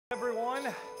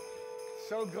everyone.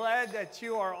 So glad that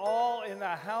you are all in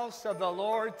the house of the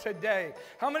Lord today.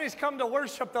 How many's come to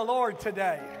worship the Lord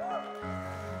today?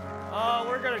 Oh,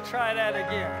 we're going to try that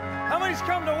again. How many's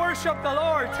come to worship the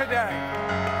Lord today?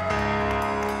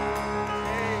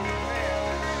 Amen.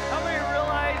 How many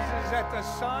realizes that the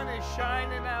sun is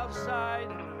shining outside?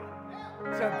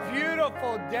 It's a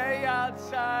beautiful day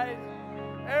outside.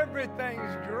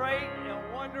 Everything's great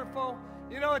and wonderful.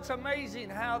 You know, it's amazing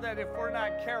how that if we're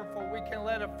not careful, we can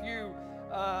let a few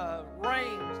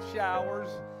rain showers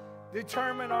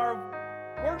determine our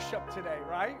worship today,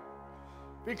 right?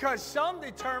 Because some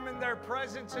determine their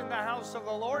presence in the house of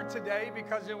the Lord today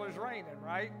because it was raining,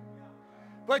 right?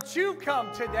 But you've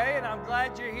come today, and I'm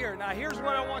glad you're here. Now, here's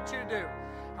what I want you to do.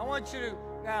 I want you to,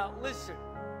 now listen,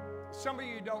 some of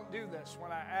you don't do this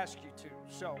when I ask you to,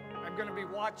 so I'm going to be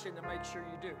watching to make sure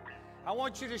you do. I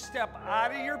want you to step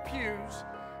out of your pews,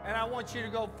 and I want you to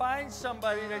go find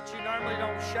somebody that you normally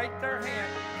don't shake their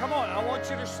hand. Come on, I want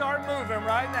you to start moving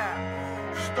right now.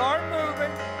 Start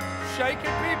moving,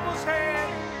 shaking people's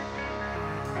hand.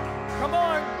 Come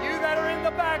on, you that are in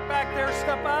the back there,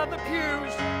 step out of the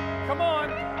pews. Come on.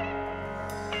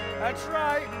 That's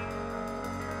right.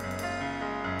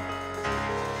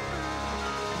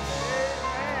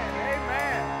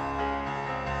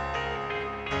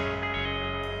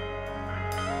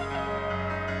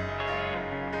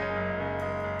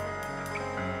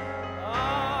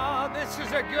 This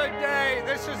is a good day.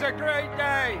 This is a great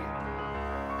day.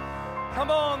 Come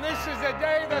on, this is a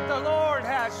day that the Lord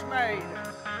has made.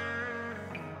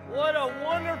 What a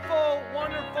wonderful,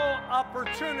 wonderful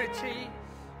opportunity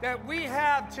that we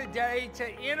have today to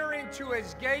enter into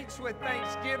His gates with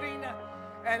thanksgiving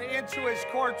and into His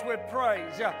courts with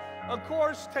praise. Of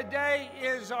course, today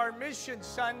is our Mission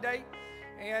Sunday.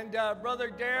 And Brother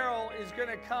Darrell is going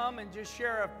to come and just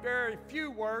share a very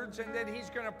few words, and then he's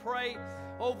going to pray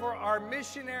over our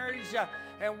missionaries.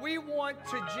 And we want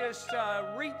to just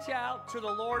reach out to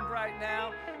the Lord right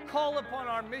now, call upon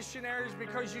our missionaries,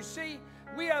 because you see,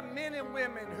 we have men and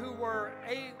women who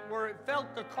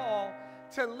felt the call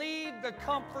to leave the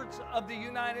comforts of the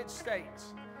United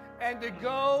States and to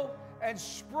go and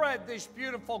spread this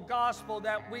beautiful gospel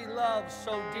that we love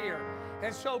so dear.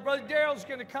 And so Brother Darrell's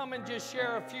going to come and just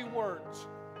share a few words.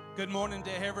 Good morning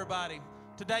to everybody.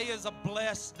 Today is a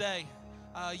blessed day.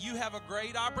 You have a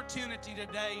great opportunity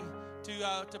today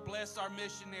to bless our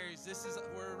missionaries.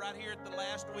 We're right here at the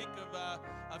last week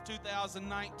of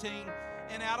 2019.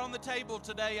 And out on the table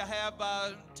today I have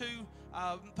two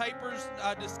papers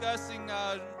discussing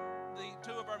the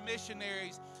two of our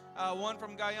missionaries. One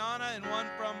from Guyana and one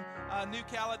from New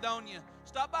Caledonia.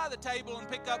 Stop by the table and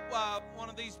pick up one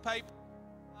of these papers.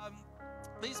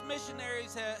 These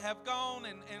missionaries have gone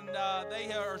and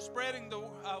they are spreading the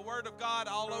Word of God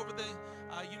all over the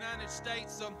United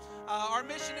States. So our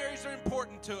missionaries are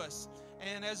important to us.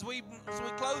 And as we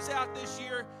close out this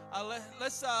year,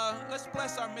 let's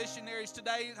bless our missionaries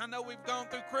today. I know we've gone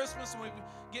through Christmas and we're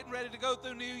getting ready to go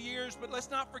through New Year's, but let's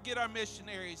not forget our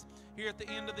missionaries here at the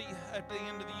end of the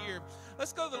year.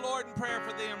 Let's go to the Lord in prayer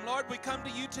for them. Lord, we come to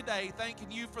you today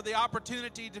thanking you for the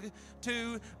opportunity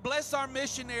to bless our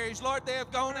missionaries. Lord, they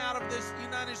have gone out of this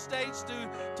United States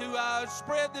to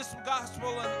spread this gospel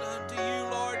unto you,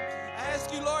 Lord. I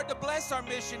ask you, Lord, to bless our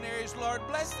missionaries, Lord.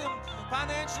 Bless them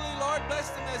financially, Lord. Bless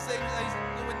them as they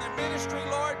in their ministry,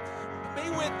 Lord. Be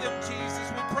with them,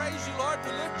 Jesus. We praise you, Lord.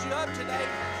 We lift you up today.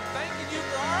 Thanking you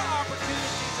for our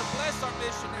opportunity to bless our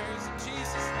missionaries in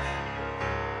Jesus' name.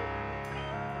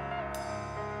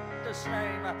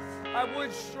 I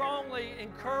would strongly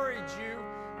encourage you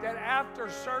that after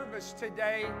service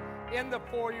today in the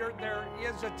foyer, there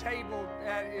is a table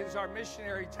that is our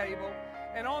missionary table.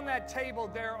 And on that table,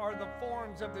 there are the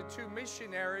forms of the two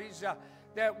missionaries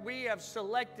that we have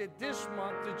selected this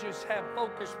month to just have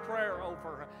focused prayer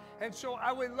over. And so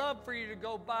I would love for you to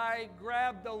go by,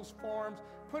 grab those forms,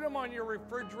 put them on your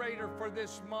refrigerator for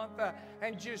this month,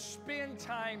 and just spend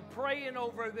time praying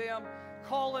over them,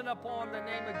 calling upon the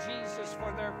name of Jesus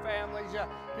for their families,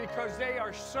 because they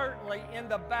are certainly in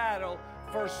the battle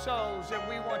for souls, and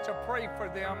we want to pray for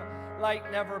them like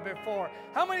never before.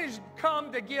 How many's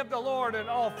come to give the Lord an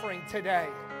offering today?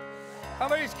 How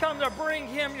many's come to bring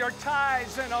Him your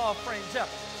tithes and offerings?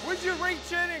 Would you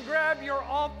reach in and grab your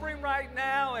offering right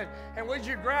now? And would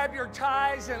you grab your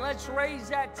tithes and let's raise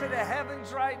that to the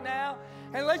heavens right now?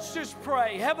 And let's just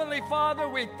pray. Heavenly Father,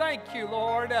 we thank you,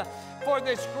 Lord, for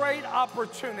this great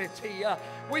opportunity.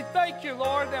 We thank you,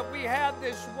 Lord, that we have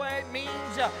this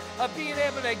means of being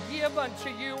able to give unto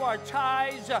you our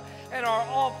tithes and our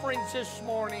offerings this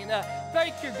morning.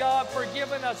 Thank you, God, for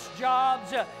giving us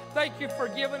jobs. Thank you for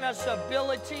giving us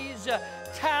abilities,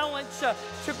 talents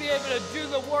to be able to do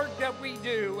the work that we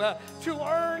do, to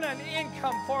earn an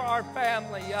income for our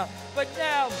family. But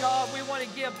now, God, we want to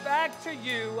give back to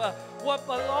you what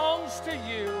belongs to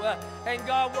you. And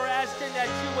God, we're asking that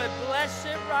you would bless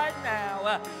it right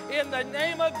now. In the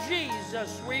name of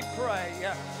Jesus, we pray.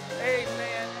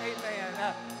 Amen,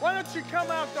 amen. Why don't you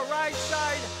come out the right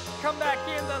side, come back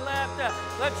in the left.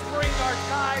 Let's bring our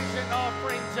tithes and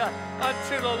offerings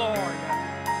unto the Lord.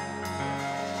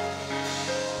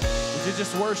 Would you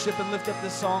just worship and lift up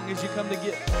this song as you come to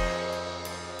get?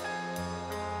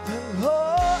 The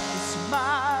Lord is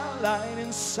my light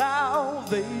and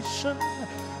salvation.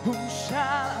 Whom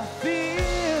shall I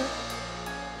fear?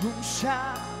 Whom shall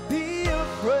I be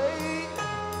afraid?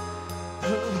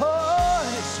 The Lord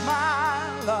is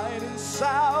my light and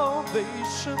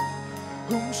salvation.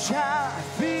 Whom shall I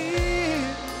fear?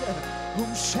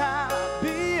 Whom shall I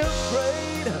be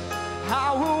afraid?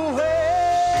 I will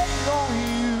wait on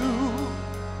you.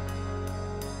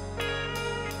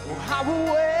 Oh, I will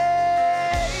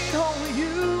wait on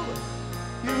you,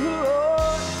 you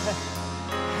Lord.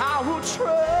 I will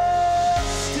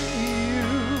trust in you.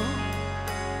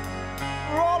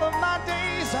 For all of my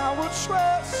days I will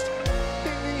trust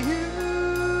in you.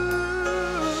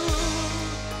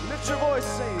 Lift your voice,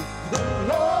 say, the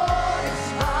Lord is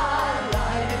my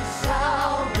light and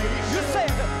salvation. You say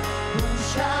that. Whom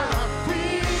shall I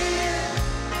fear?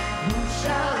 Whom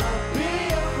shall I be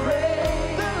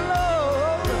afraid? The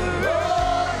Lord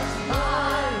is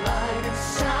my light and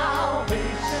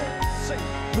salvation. Say,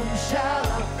 whom shall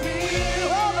I fear?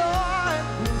 Oh Lord,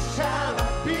 whom shall I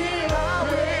be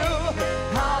afraid?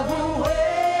 I will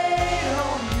wait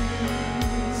on you.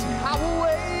 Say, I will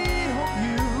wait on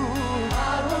you.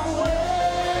 I will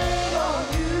wait on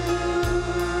you.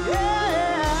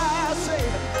 Yeah, say,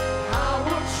 I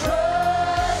will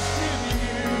trust in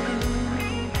you.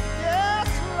 Yes,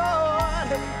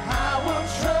 Lord, I will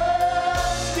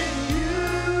trust in you.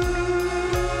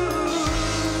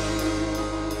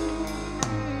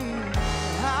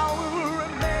 I will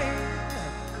remain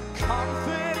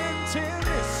confident in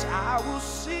this. I will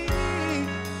see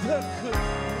the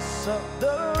goodness of the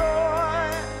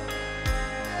Lord.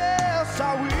 Yes, I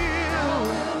will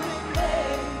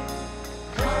remain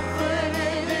confident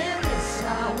in this. I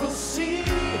will see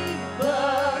the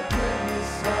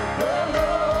goodness of the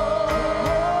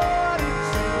Lord.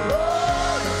 The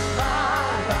Lord is my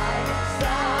light and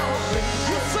salvation.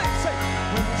 You say,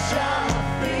 whom shall I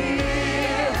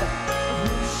fear?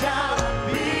 Whom shall I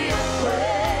be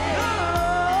afraid?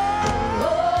 The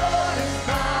Lord is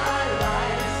my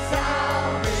light and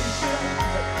salvation.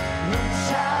 Whom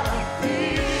shall I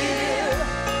fear?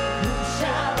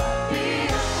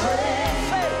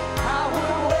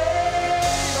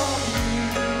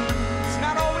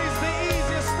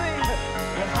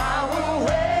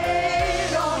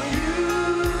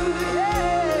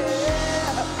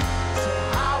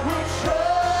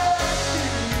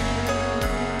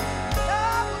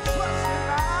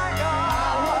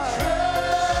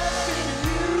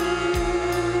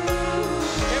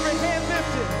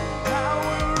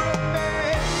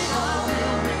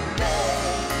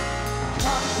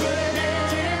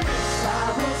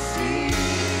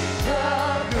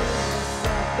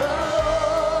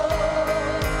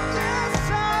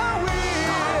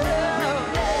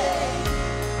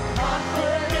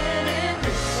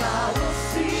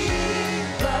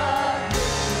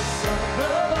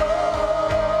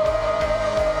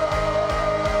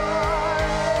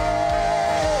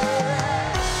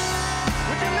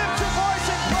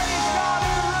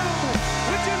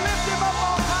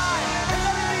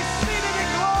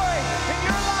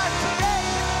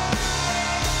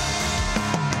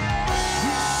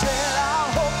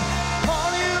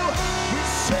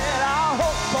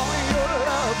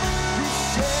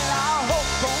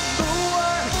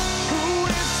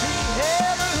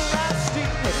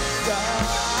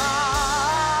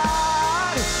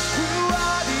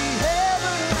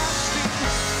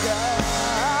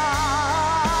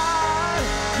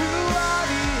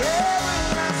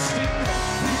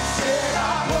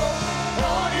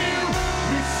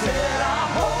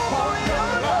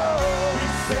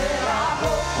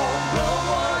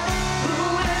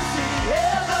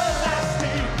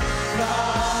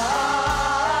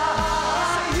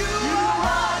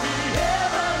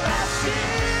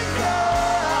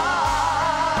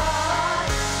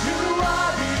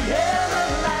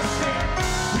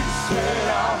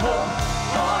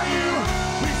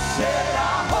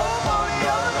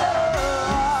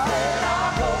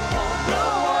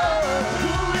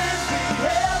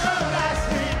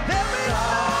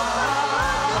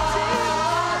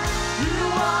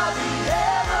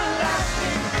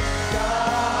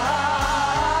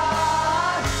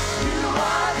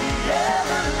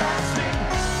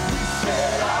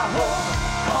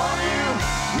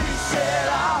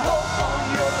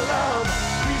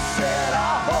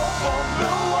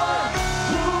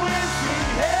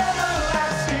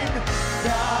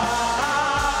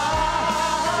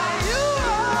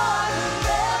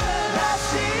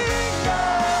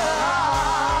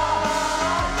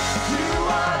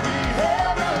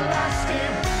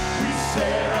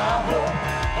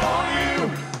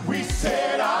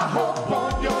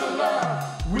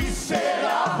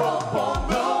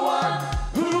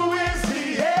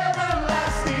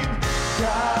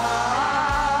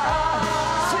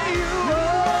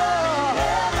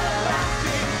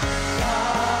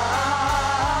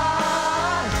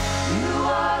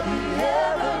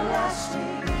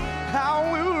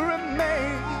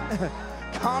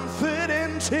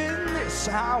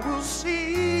 this I will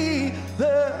see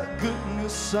the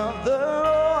goodness of the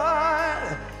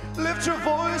Lord. Lift your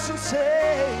voice and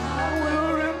say, I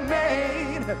will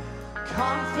remain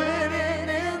confident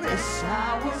in this.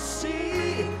 I will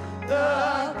see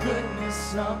the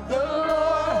goodness of the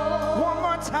Lord. One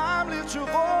more time, lift your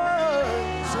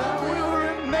voice. I will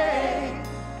remain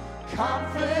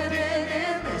confident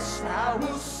in this. I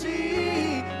will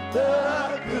see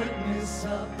the goodness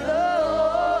of the Lord.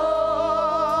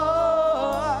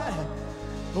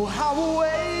 Oh, I will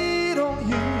wait on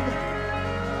you.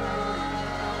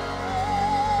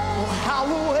 Oh, I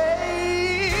will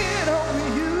wait on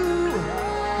you.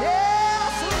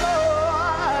 Yes,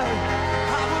 Lord,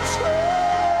 I will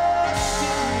trust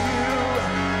in you.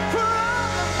 For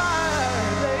all of my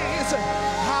days,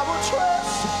 I will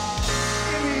trust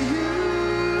in you.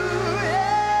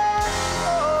 Yes,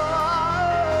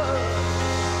 Lord.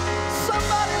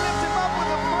 Somebody lift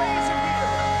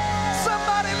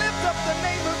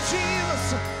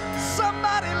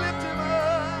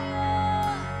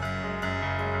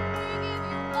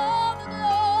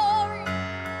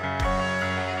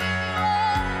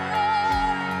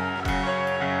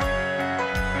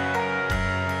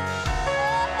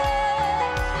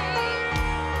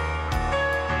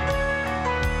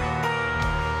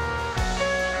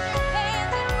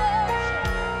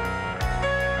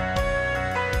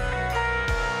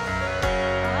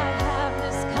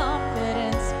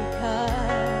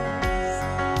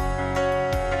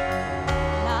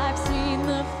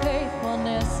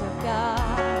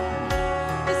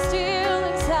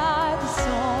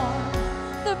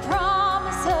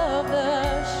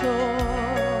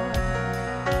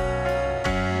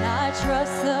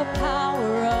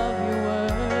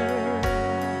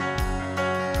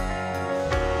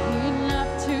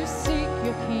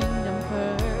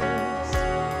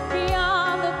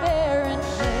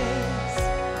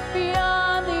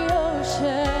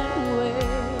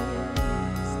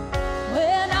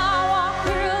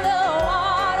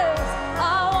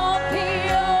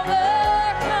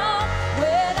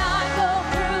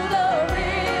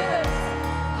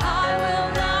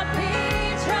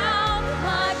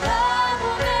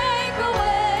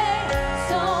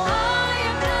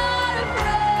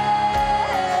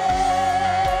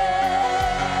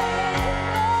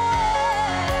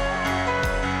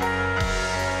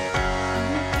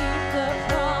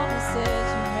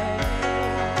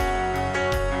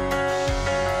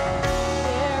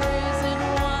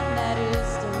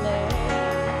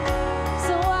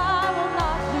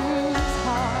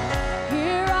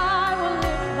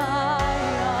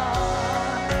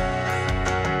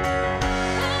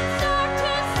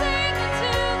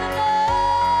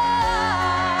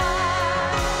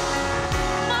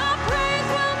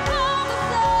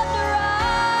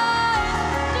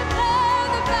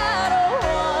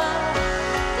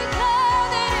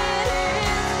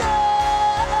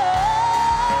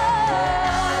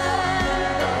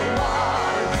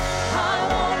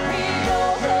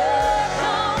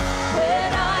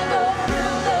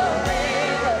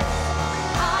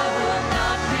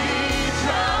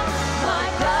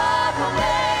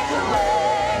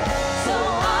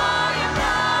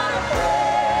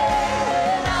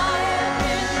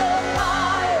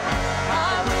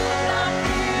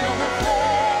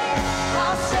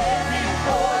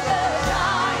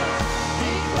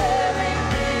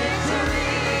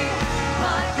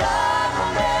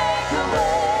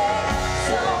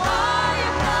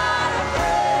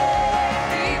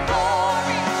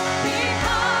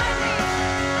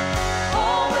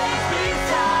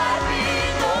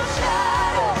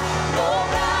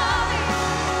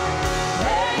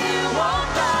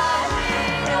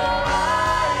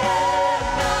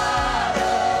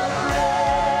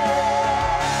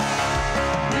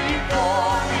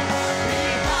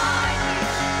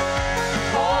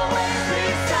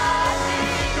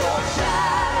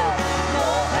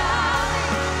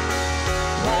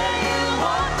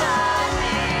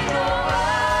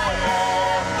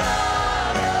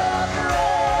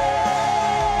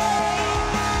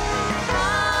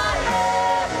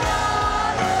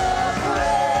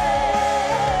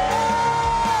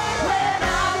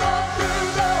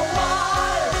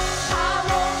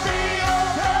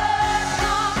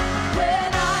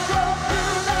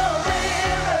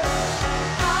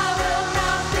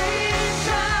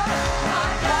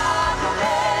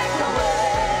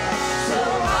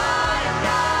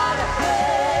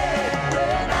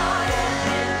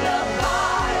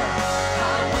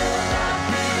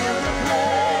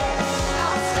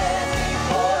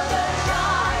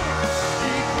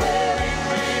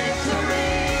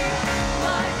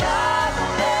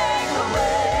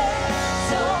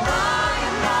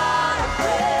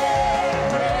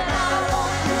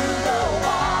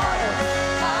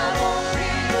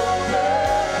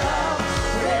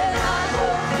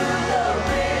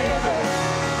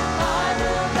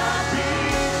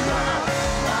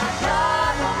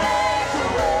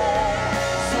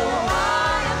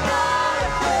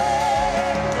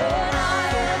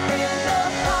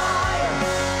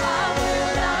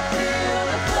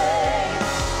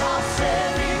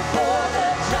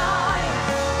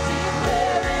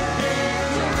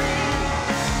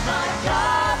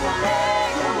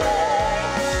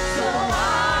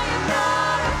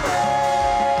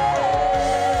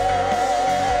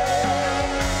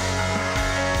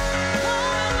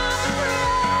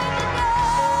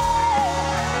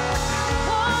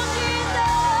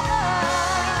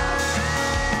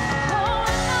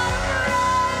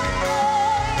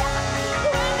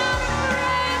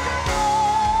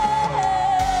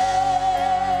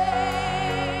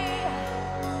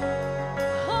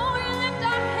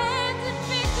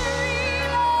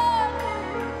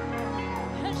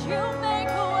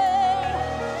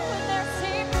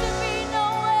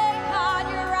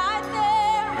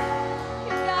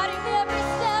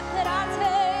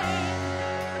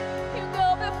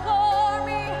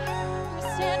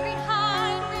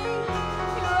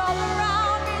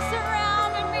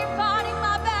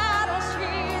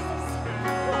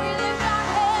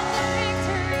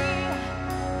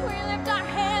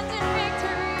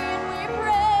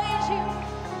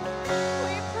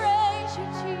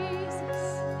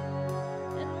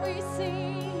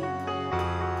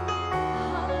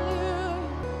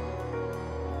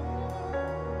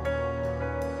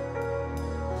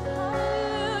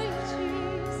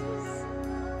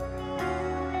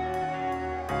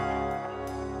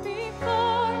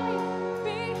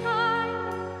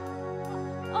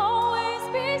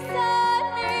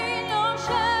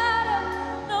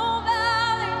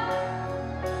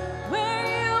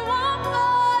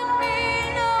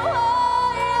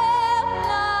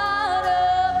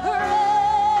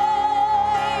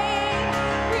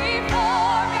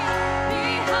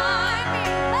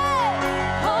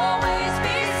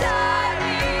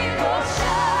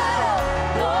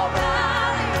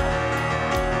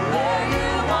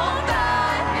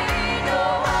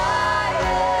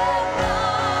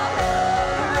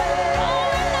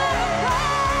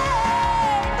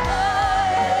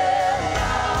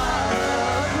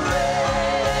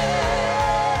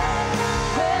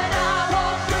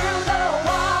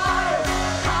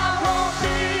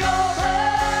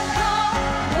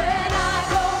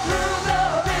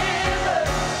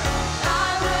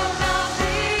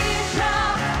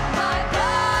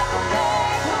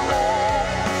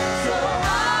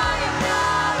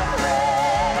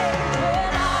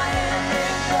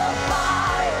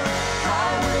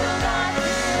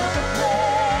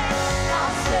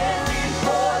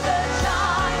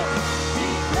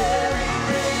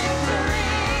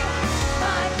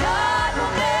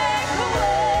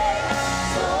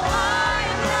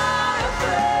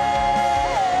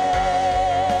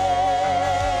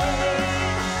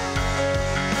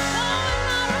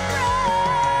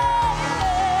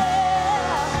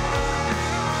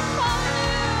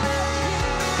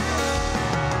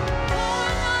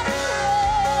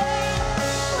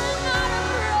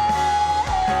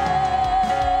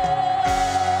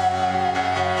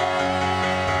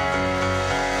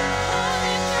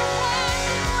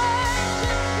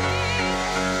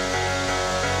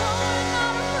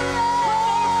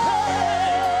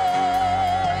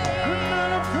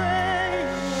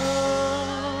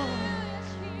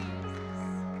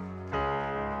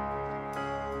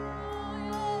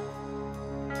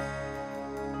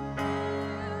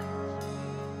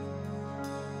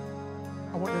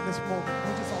this moment.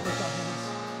 We'll just all lift our hands.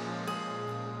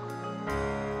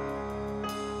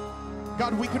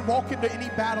 God, we can walk into any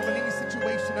battle, in any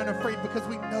situation unafraid because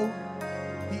we know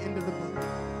the end of the book.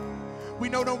 We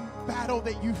know no battle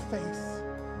that you face,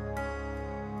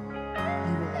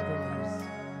 you will ever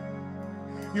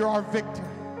lose. You're our victor.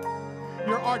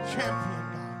 You're our champion.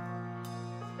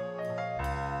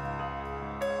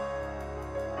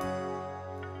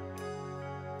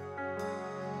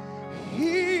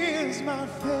 My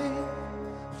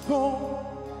faithful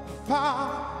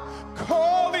Father,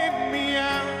 calling me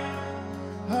out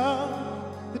of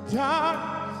the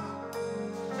darkness.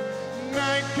 And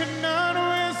I cannot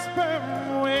whisper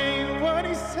away what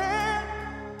he said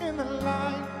in the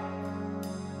light.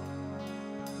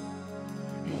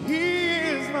 He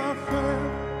is my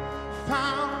firm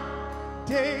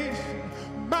foundation.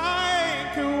 My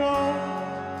anchor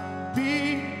won't be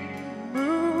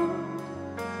moved.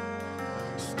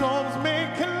 Storms may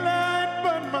collide,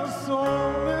 but my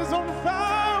soul is on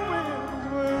fire with his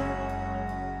word.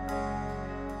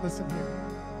 Listen here.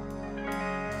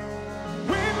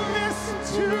 When listen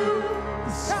to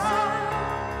the sound,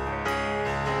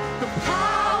 the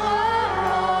power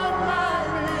on my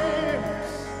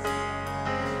lips.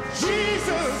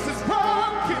 Jesus has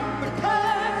broken the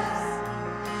curse.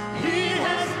 He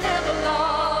has never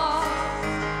lost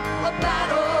a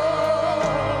battle.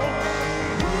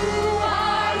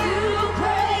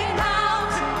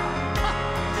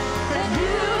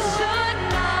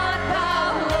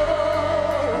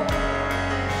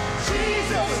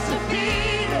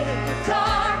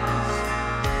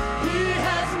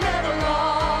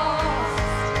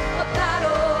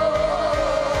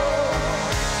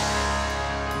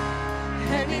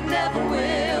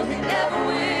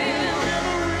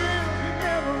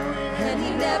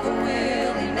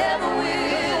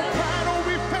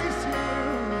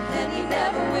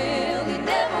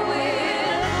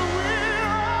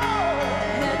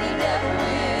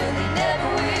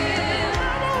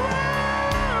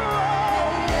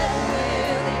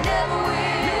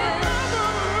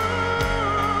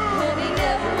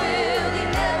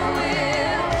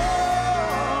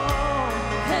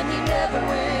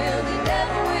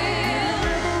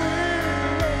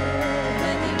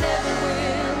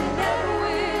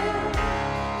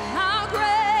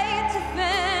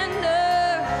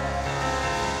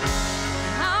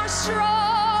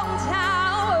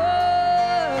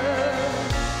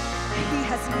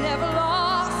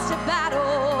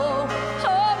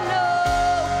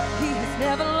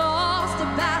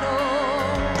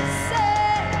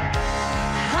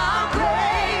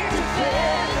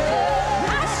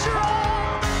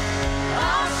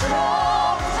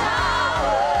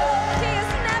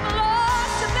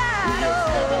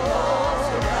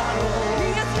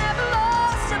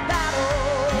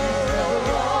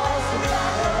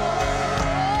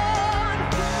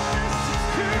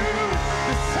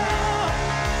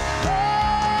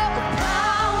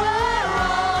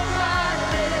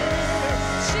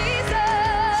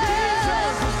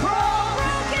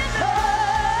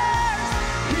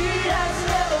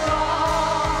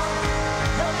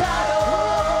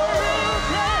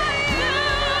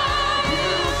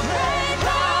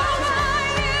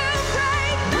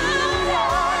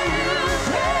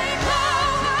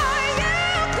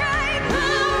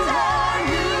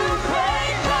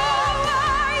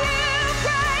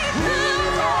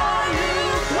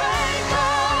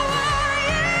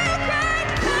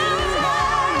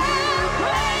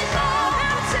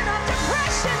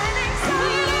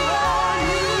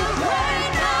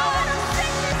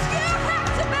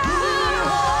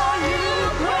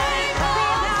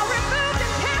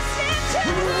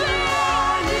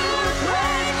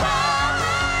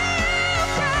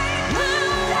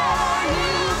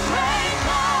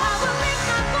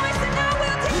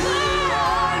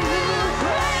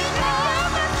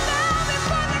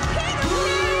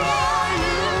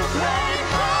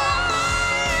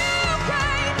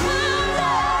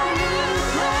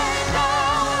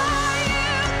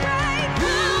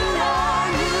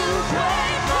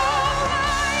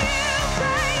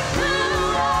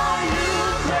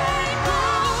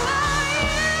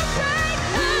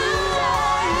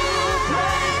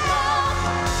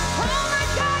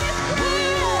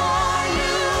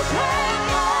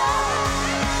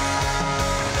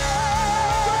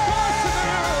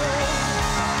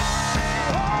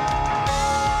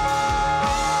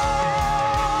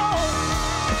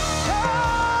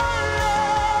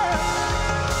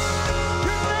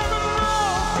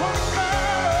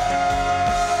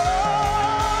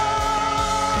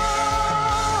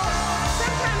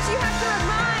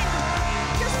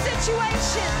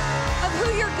 Of who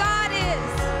your God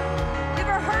is. You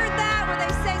ever heard that where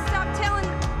they say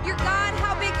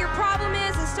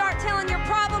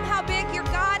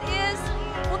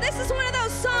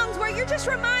just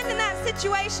reminding that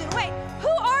situation, wait, who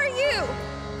are you?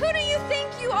 Who do you think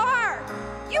you are?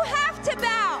 You have to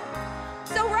bow.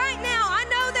 So right now, I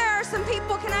know there are some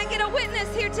people, can I get a witness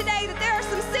here today, that there are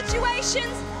some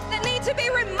situations that need to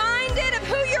be reminded of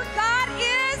who your God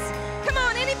is? Come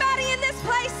on, anybody in this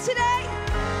place today?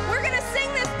 We're going to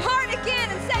sing this part again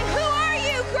and say, who are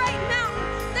you, great mountain,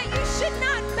 that you should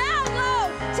not bow low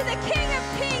to the King of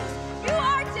Kings? You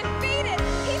are defeated.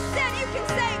 He said, you can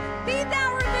say, be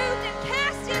thou removed and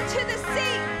cast into the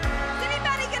sea. Is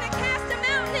anybody going to cast a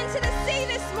mountain into the sea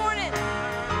this morning?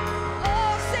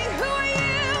 Oh, say, who are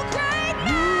you, great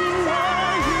mountain? Who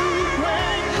are you,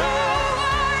 great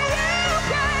mountain?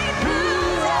 Who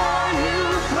are you,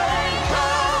 great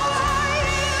mountain?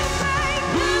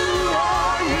 Who are you, great mountain? Who are you,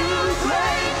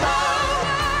 great mountain?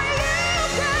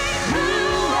 Who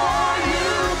are you,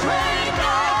 great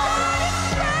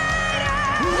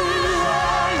mountain? Who are you,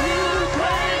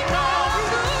 great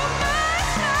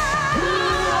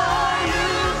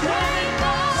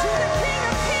mountain? To the King of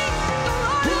Kings, the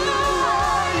Lord of Lords. Who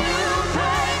are you,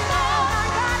 great mountain? Our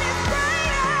God is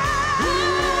greater. Who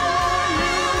are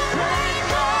you, great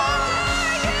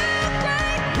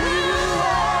mountain? Who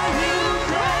are you,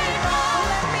 great mountain?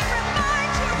 Let me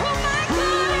remind you who my God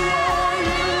is. Who are you, great mountain?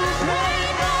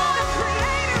 The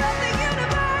Creator of the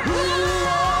universe.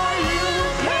 Who are you, great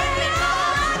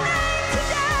mountain?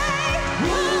 Today. Who are you, great mountain? Who are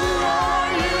you, great mountain? My God is greater. Who are you, great mountain? Whatever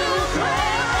I may face.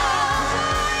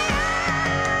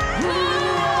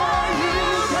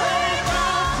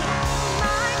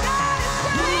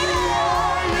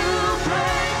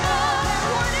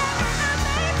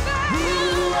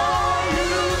 are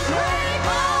you, great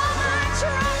mountain? My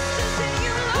trust is in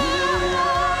you, Lord. Who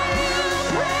are you,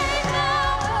 great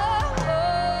mountain?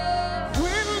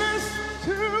 We listen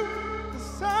to the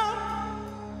sound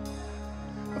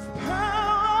of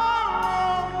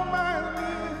power on my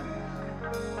lips.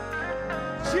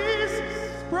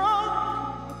 Jesus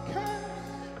broke the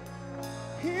curse.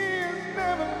 He has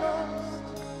never lost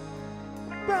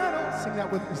a battle. Sing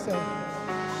that with me, say.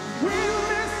 We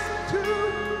listen to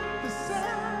the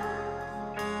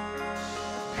sound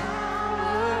of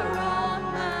power on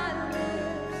my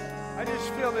lips. I just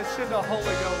feel this in the Holy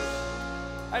Ghost.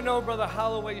 I know Brother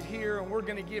Holloway's here, and we're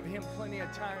going to give him plenty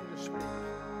of time to speak.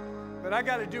 But I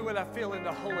got to do what I feel in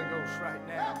the Holy Ghost right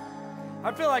now.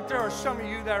 I feel like there are some of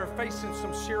you that are facing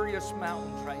some serious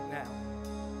mountains right now.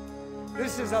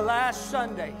 This is the last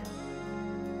Sunday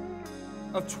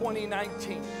of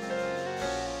 2019.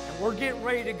 And we're getting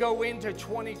ready to go into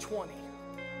 2020.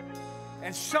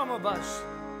 And some of us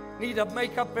need to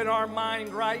make up in our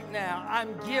mind right now,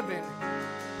 I'm giving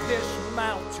this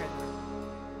mountain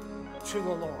to the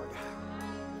Lord.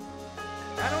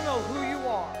 I don't know who you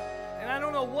are, and I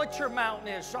don't know what your mountain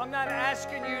is, so I'm not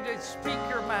asking you to speak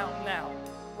your mountain now,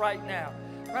 right now.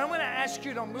 But I'm going to ask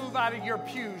you to move out of your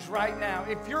pews right now.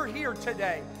 If you're here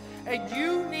today and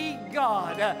you need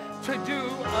God to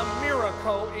do a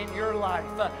miracle in your life,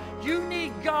 you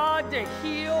need God to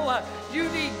heal, you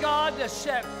need God to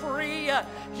set free,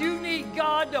 you need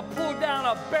God to pull down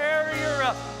a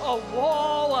barrier, a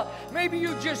wall. Maybe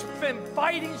you've just been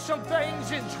fighting some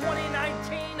things in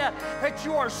 2019 that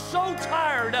you are so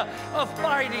tired of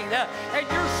fighting, and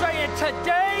you're saying,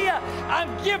 today I'm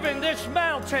giving this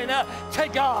mountain to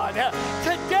God.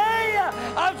 Today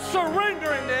I'm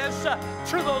surrendering this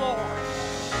to the Lord.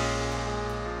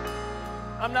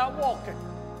 I'm not walking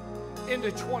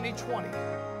into 2020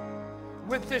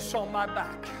 with this on my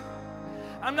back.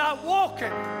 I'm not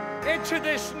walking into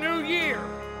this new year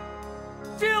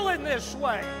feeling this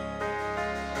way,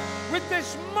 with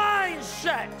this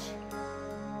mindset,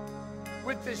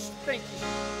 with this thinking.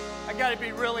 I got to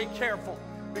be really careful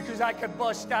because I could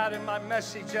bust out in my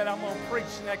message that I'm going to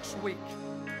preach next week,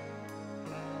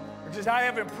 because I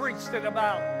haven't preached in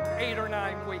about 8 or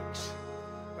 9 weeks.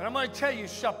 But I'm going to tell you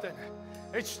something.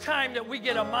 It's time that we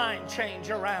get a mind change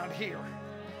around here.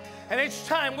 And it's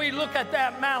time we look at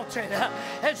that mountain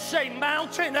and say,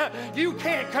 mountain, you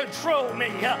can't control me.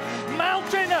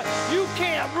 Mountain, you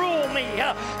can't rule me.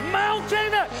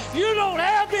 Mountain, you don't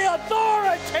have the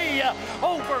authority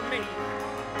over me.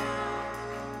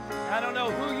 I don't know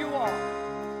who you are,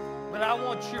 but I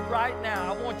want you right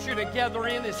now, I want you to gather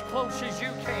in as close as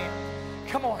you can.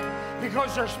 Come on,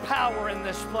 because there's power in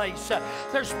this place.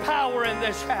 There's power in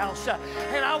this house.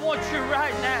 And I want you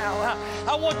right now,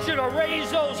 I want you to raise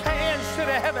those hands to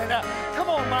the heaven. Come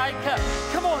on, Mike.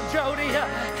 Come on, Jody.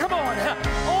 Come on.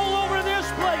 All over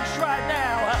this place right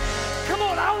now. Come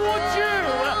on, I want you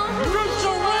to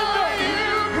surrender.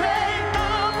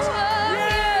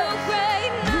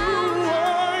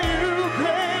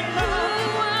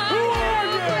 Who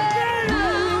are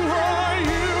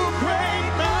you, great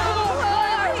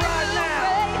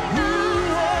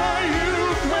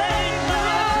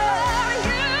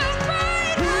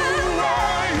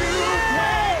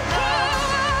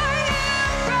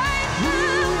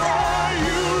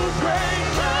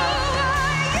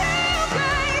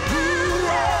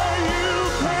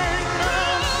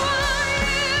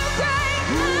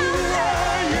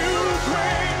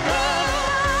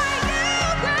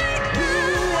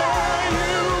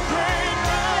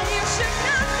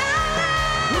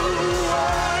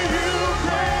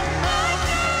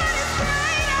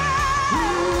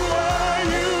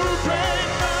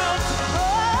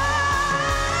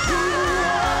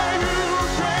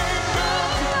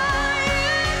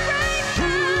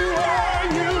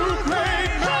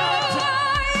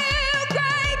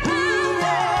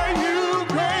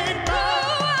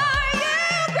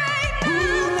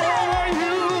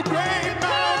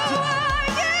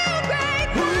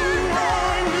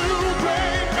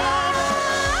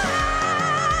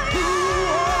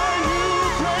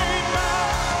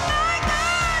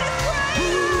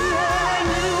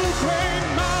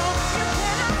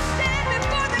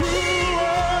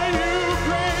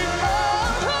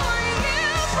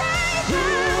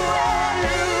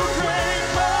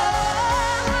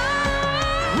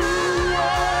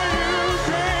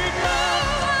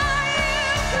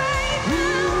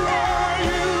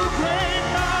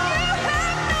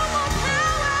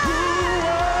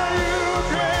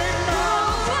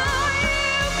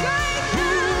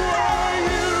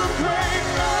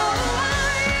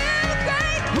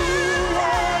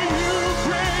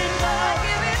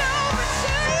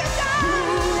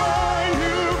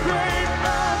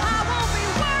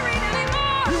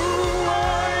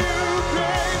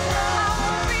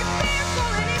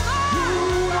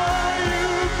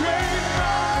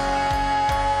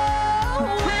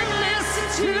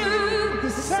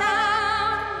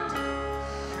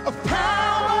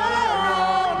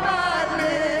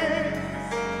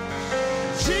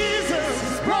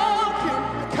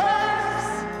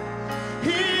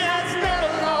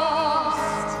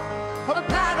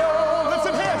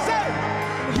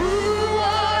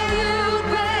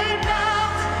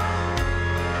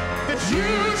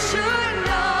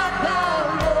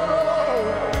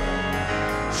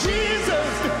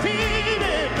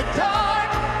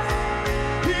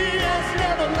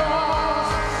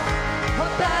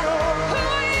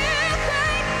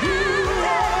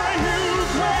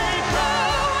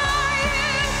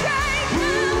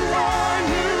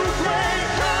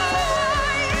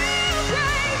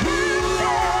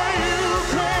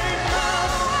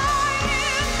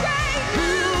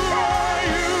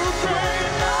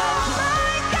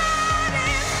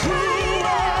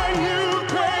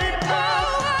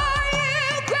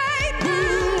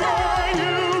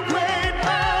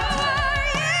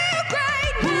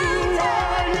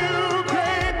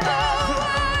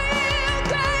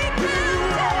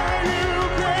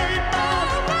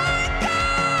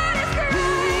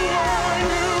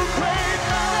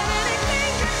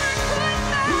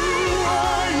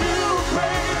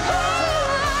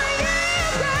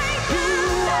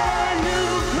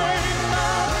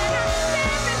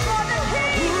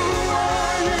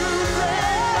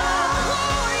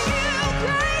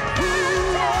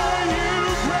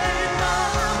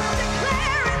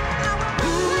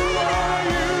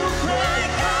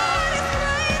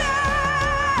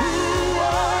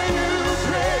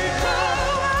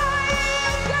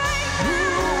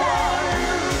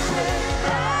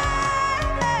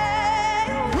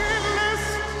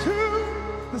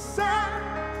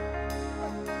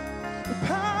the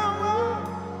power.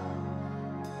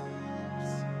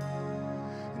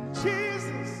 And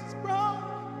Jesus is brought.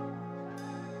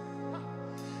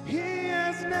 He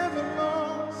has never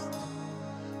lost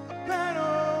a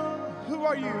battle. Who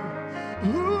are you?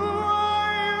 Who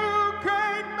are you,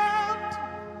 great mountain,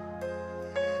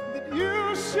 that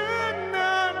you should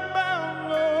not bow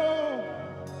low?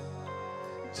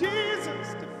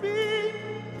 Jesus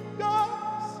defeated the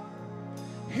gods.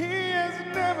 He has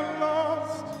never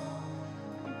lost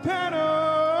a battle.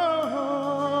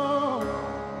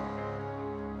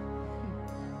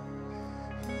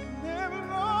 He's never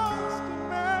lost a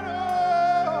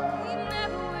battle. He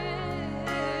never will.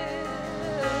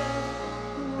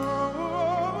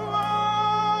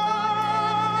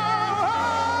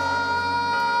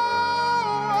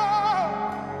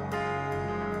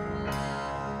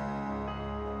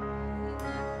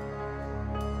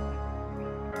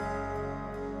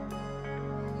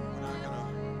 We're not gonna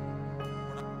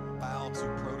bow to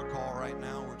protocol right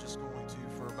now. We're just going to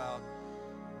for about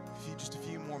just a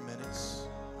few more minutes.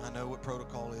 I know what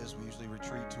protocol is. We usually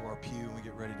retreat to our pew and we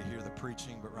get ready to hear the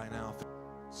preaching, but right now I'm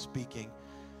speaking,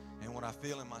 and what I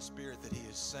feel in my spirit that he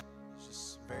is saying is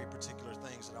just very particular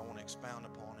things that I want to expound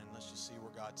upon, and let's just see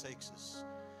where God takes us.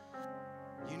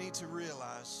 You need to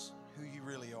realize who you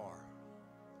really are.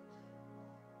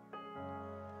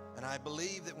 And I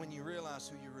believe that when you realize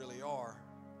who you really are,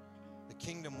 the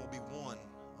kingdom will be won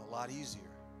a lot easier.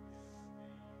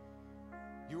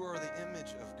 You are the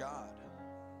image of God.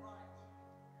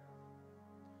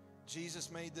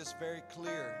 Jesus made this very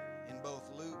clear in both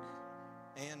Luke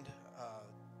and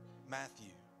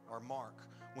Matthew or Mark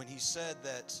when he said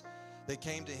that they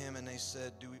came to him and they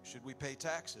said, should we pay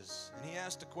taxes? And he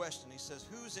asked a question. He says,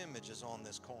 whose image is on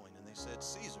this coin? And they said,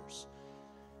 Caesar's.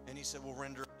 And he said, well,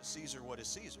 render unto Caesar what is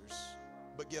Caesar's,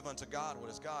 but give unto God what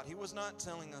is God. He was not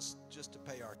telling us just to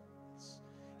pay our taxes.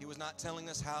 He was not telling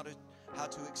us how to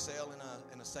excel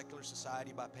in a secular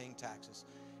society by paying taxes.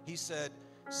 He said,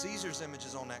 Caesar's image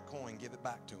is on that coin, give it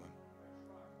back to him.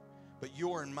 But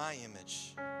you're in my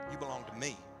image. You belong to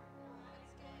me.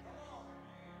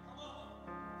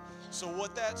 So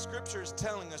what that scripture is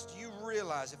telling us, do you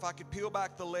realize, if I could peel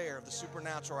back the layer of the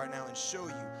supernatural right now and show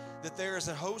you that there is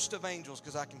a host of angels,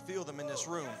 because I can feel them in this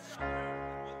room.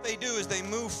 What they do is they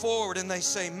move forward and they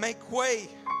say, make way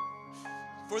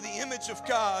for the image of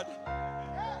God.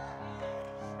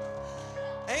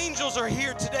 Angels are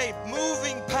here today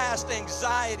moving past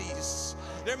anxieties.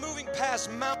 They're moving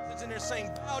past mountains and they're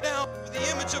saying, bow down, the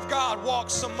image of God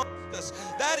walks amongst us.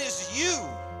 That is you.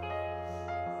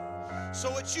 So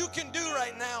what you can do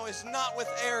right now is not with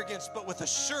arrogance, but with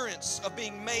assurance of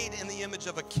being made in the image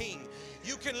of a king.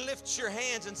 You can lift your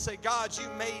hands and say, God, you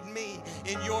made me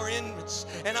in your image,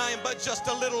 and I am but just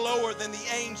a little lower than the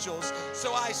angels.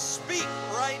 So I speak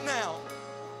right now.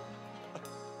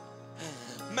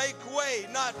 Make way,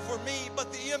 not for me,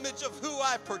 but the image of who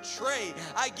I portray.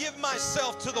 I give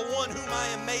myself to the one whom I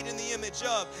am made in the image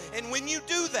of. And when you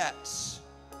do that,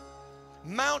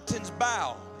 mountains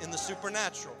bow in the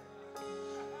supernatural.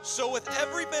 So with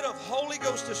every bit of Holy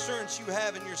Ghost assurance you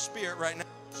have in your spirit right now,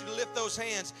 I want you to lift those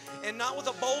hands, and not with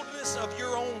a boldness of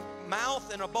your own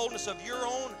mouth and a boldness of your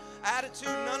own attitude,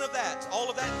 none of that. All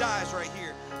of that dies right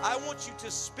here. I want you to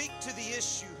speak to the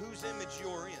issue whose image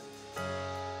you're in.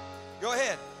 Go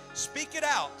ahead. Speak it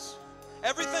out.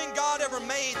 Everything God ever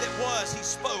made that was, He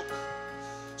spoke.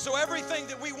 So everything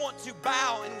that we want to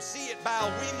bow and see it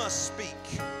bow, we must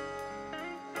speak.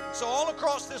 So all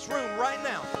across this room right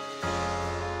now,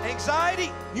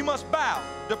 anxiety, you must bow.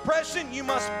 Depression, you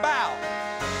must bow.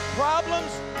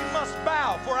 Problems, you must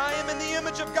bow. For I am in the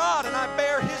image of God and I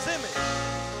bear His image.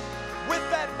 With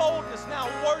that boldness, now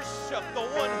worship the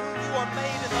one whom you are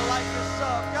made in the likeness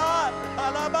of God.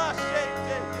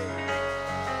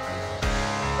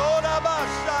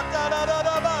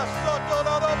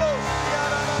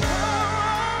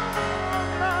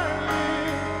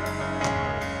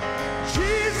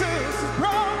 Jesus is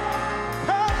brought.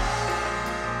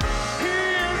 He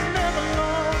is never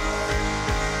lost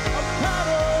a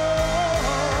battle.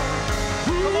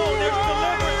 Come on, there's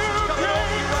deliverance that's coming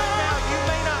over you right now. You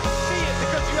may not see it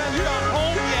because you haven't gone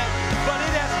home yet, but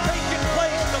it has taken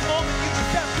place the moment you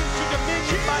stepped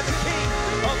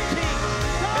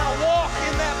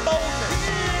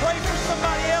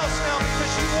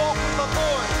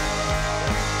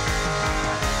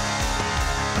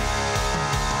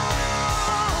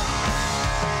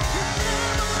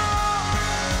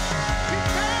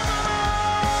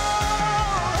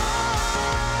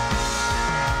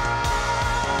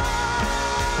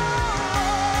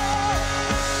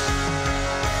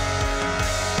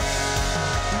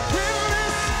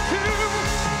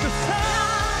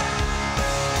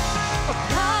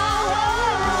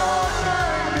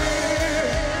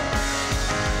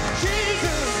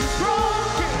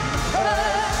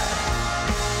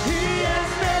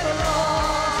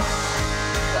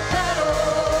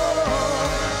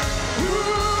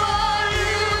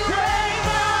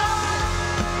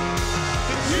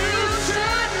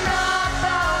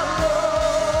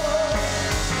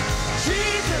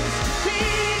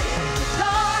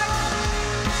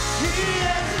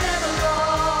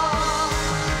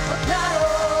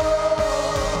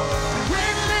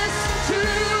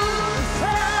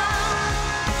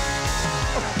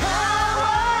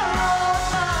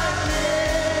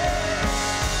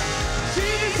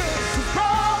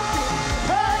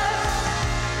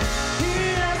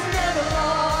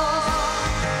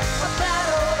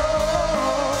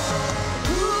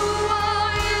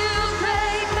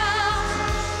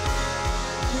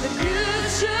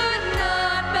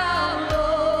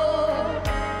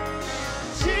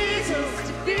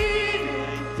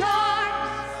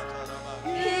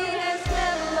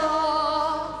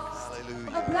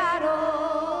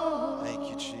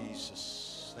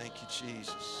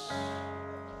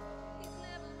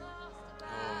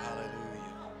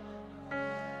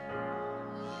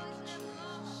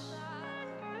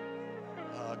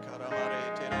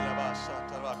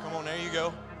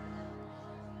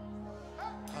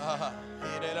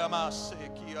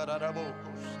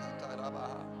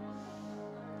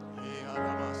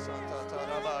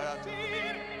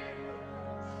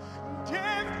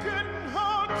Death couldn't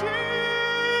hold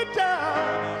you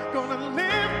down. Gonna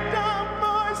lift up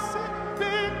voice in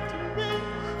victory.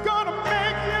 Gonna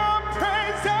make your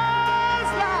praises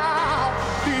loud.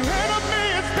 The enemy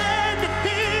has been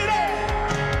defeated.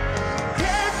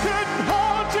 Death couldn't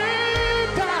hold you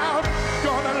down.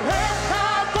 Gonna lift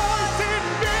our voice in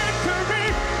victory.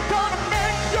 Gonna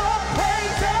make your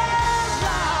praises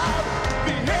loud.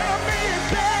 The enemy has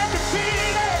been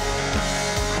defeated.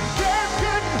 Death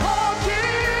couldn't hold you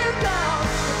down.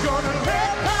 Gonna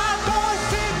lift our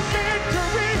voice in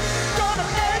victory. Gonna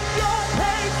make your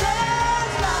praises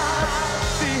loud.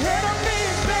 The enemy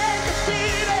has been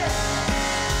defeated.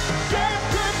 Death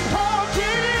couldn't hold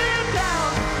you down.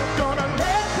 Gonna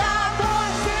lift our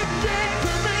voice in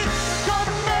victory.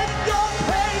 Gonna make your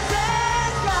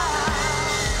praises loud.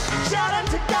 Shout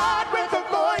unto God with a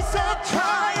voice of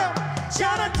triumph.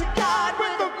 Shout unto God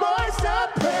with a voice of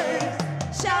praise.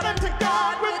 Shout unto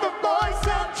God with a voice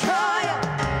of triumph.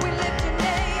 We lift your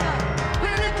name up. We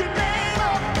lift your name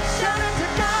up. Shout unto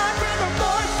God with a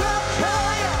voice of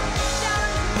triumph. Shout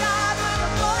unto God with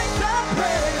a voice of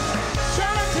Praise.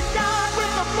 Shout unto God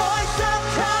with a voice of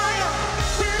triumph.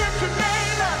 We lift your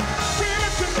name up. We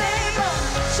lift your name up.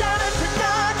 Shout unto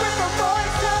God with a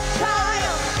voice of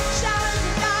triumph. Shout unto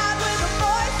God with a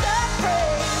voice of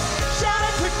praise. Shout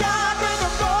unto God with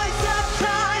a voice of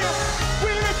triumph.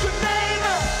 We lift your name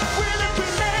up. We lift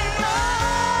your name up.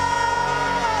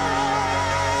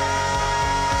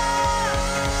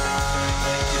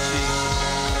 Thank you, Jesus.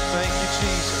 Thank you,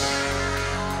 Jesus.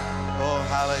 Oh,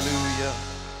 hallelujah.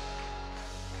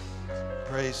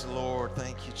 Praise the Lord.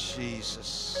 Thank you,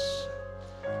 Jesus.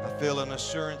 I feel an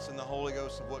assurance in the Holy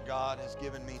Ghost of what God has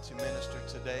given me to minister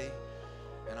today.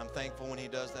 And I'm thankful when He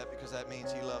does that, because that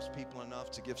means He loves people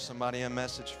enough to give somebody a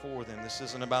message for them. This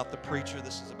isn't about the preacher.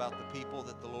 This is about the people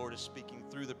that the Lord is speaking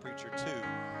through the preacher to.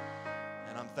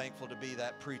 And I'm thankful to be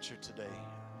that preacher today.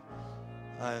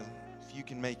 If you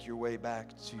can make your way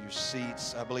back to your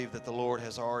seats, I believe that the Lord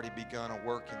has already begun a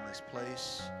work in this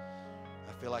place.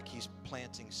 I feel like He's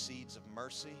planting seeds of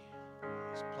mercy.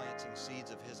 He's planting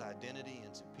seeds of His identity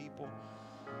into people.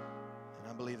 And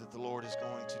I believe that the Lord is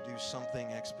going to do something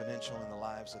exponential in the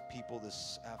lives of people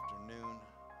this afternoon,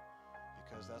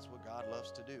 because that's what God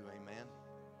loves to do. Amen.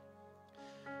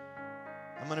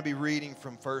 I'm going to be reading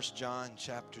from 1 John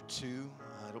chapter 2.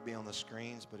 It'll be on the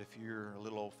screens, but if you're a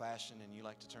little old-fashioned and you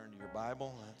like to turn to your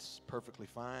Bible, that's perfectly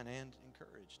fine and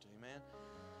encouraged. Amen.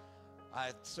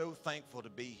 I'm so thankful to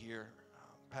be here.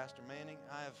 Pastor Manning,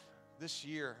 this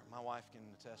year, my wife can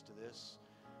attest to this,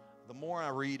 the more I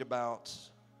read about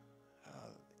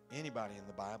anybody in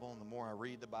the Bible, and the more I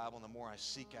read the Bible, and the more I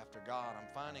seek after God, I'm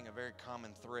finding a very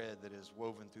common thread that is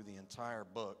woven through the entire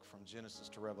book from Genesis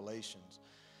to Revelations,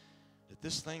 that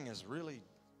this thing is really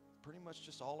pretty much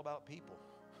just all about people.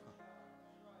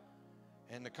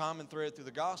 And the common thread through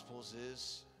the Gospels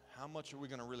is, how much are we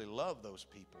going to really love those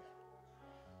people?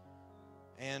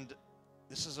 And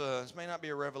this may not be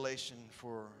a revelation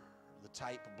for the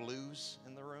type blues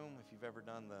in the room. If you've ever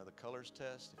done the colors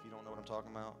test, if you don't know what I'm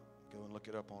talking about, go and look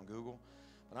it up on Google.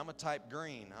 But I'm a type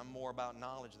green. I'm more about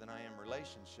knowledge than I am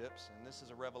relationships, and this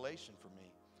is a revelation for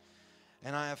me.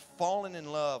 And I have fallen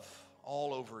in love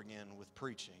all over again with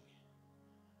preaching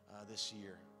this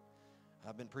year.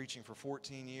 I've been preaching for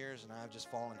 14 years, and I've just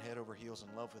fallen head over heels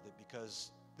in love with it,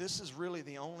 because this is really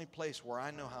the only place where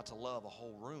I know how to love a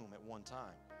whole room at one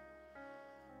time.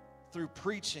 Through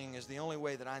preaching is the only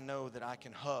way that I know that I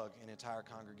can hug an entire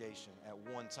congregation at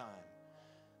one time.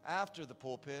 After the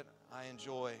pulpit, I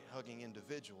enjoy hugging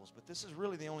individuals, but this is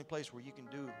really the only place where you can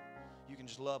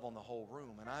just love on the whole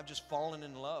room. And I've just fallen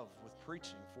in love with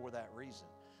preaching for that reason.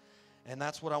 And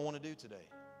that's what I want to do today.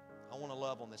 I want to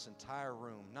love on this entire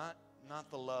room, not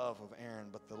the love of Aaron,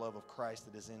 but the love of Christ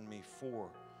that is in me for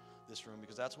this room,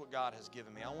 because that's what God has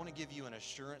given me. I want to give you an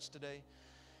assurance today.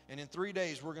 And in 3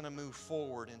 days, we're going to move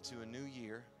forward into a new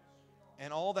year.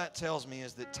 And all that tells me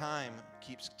is that time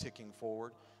keeps ticking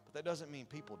forward, but that doesn't mean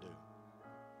people do.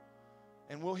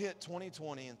 And we'll hit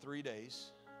 2020 in 3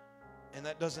 days, and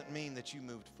that doesn't mean that you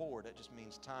moved forward. That just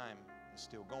means time is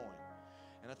still going.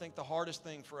 And I think the hardest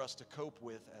thing for us to cope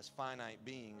with as finite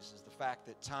beings is the fact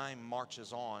that time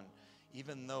marches on,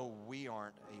 even though we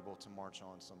aren't able to march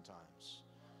on sometimes.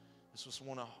 This was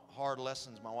one of the hard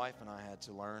lessons my wife and I had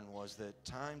to learn, was that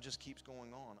time just keeps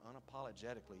going on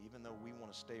unapologetically, even though we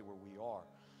want to stay where we are.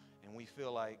 And we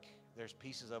feel like there's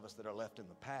pieces of us that are left in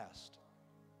the past.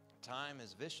 Time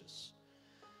is vicious.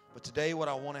 But today, what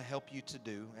I want to help you to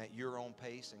do at your own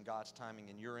pace and God's timing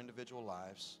in your individual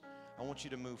lives, I want you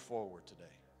to move forward today.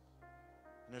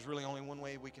 And there's really only one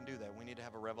way we can do that. We need to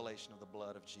have a revelation of the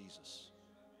blood of Jesus.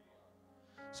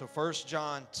 So 1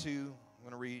 John 2, I'm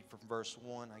going to read from verse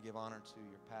 1. I give honor to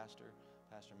your pastor,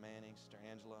 Pastor Manning, Sister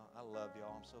Angela. I love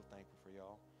y'all. I'm so thankful for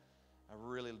y'all. I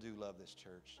really do love this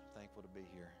church. I'm thankful to be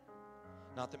here.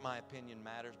 Not that my opinion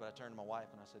matters, but I turned to my wife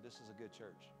and I said, this is a good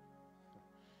church.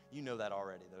 You know that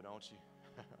already, though, don't you?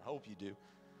 I hope you do.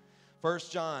 1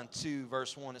 John 2,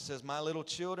 verse 1, it says, "My little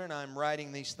children, I'm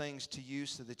writing these things to you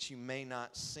so that you may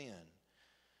not sin."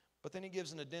 But then he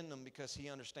gives an addendum because he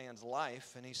understands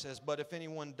life, and he says, "But if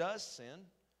anyone does sin,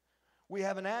 we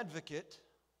have an advocate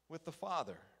with the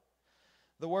Father."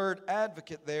 The word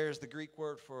advocate there is the Greek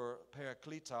word for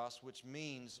parakletos, which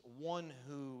means one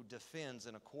who defends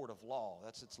in a court of law.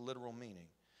 That's its literal meaning.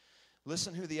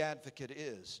 Listen who the advocate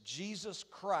is. Jesus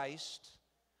Christ,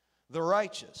 the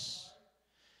righteous.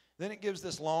 Then it gives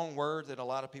this long word that a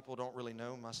lot of people don't really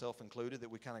know, myself included, that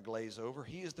we kind of glaze over.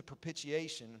 He is the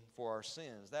propitiation for our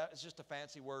sins. That is just a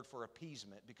fancy word for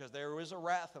appeasement, because there is a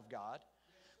wrath of God,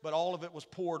 but all of it was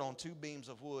poured on 2 beams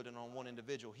of wood and on one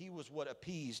individual. He was what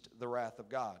appeased the wrath of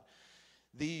God.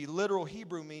 The literal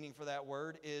Hebrew meaning for that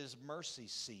word is mercy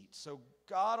seat. So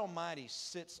God Almighty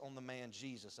sits on the man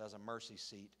Jesus as a mercy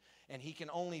seat, and he can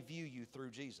only view you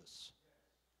through Jesus.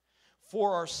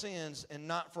 For our sins, and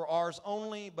not for ours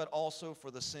only, but also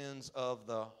for the sins of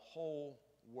the whole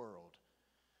world.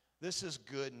 This is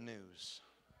good news.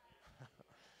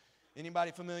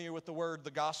 Anybody familiar with the word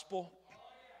the gospel?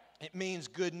 It means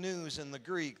good news in the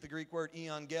Greek word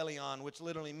evangelion, which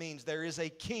literally means there is a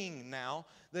king now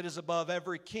that is above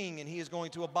every king, and he is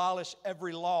going to abolish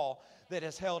every law that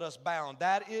has held us bound.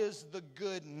 That is the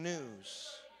good news.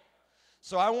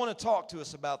 So I want to talk to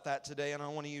us about that today, and I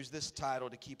want to use this title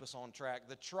to keep us on track: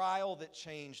 The Trial That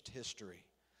Changed History.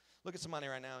 Look at somebody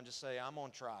right now and just say, I'm on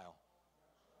trial.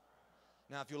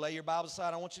 Now, if you lay your Bible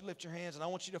aside, I want you to lift your hands, and I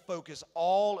want you to focus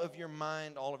all of your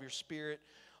mind, all of your spirit,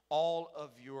 all of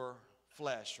your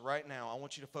flesh right now. I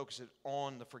want you to focus it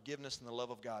on the forgiveness and the love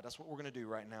of God. That's what we're going to do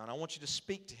right now. And I want you to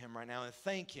speak to him right now and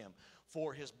thank him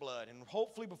for his blood. And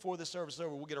hopefully before this service is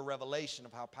over, we'll get a revelation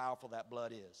of how powerful that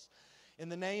blood is. In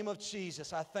the name of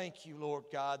Jesus, I thank you, Lord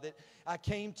God, that I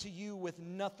came to you with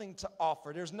nothing to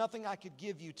offer. There's nothing I could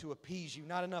give you to appease you.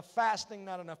 Not enough fasting,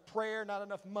 not enough prayer, not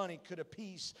enough money could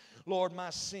appease, Lord,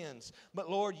 my sins. But,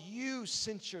 Lord, you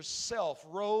sent yourself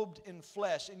robed in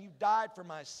flesh, and you died for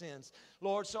my sins,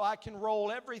 Lord, so I can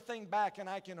roll everything back and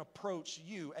I can approach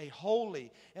you, a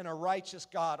holy and a righteous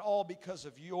God, all because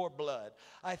of your blood.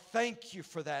 I thank you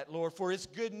for that, Lord, for it's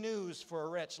good news for a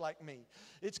wretch like me.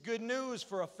 It's good news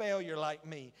for a failure like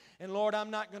me. And Lord, I'm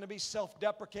not going to be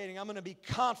self-deprecating. I'm going to be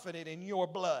confident in your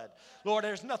blood. Lord,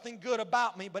 there's nothing good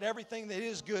about me, but everything that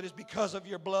is good is because of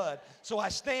your blood. So I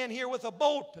stand here with a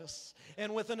boldness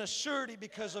and with an assurity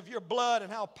because of your blood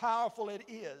and how powerful it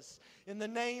is. In the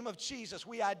name of Jesus,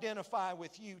 we identify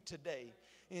with you today.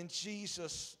 In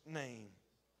Jesus' name,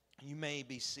 you may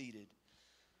be seated.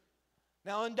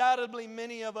 Now, undoubtedly,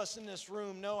 many of us in this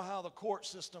room know how the court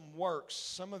system works.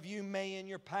 Some of you may in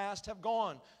your past have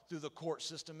gone through the court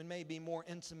system and may be more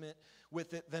intimate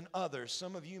with it than others.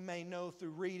 Some of you may know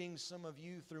through reading, some of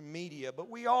you through media,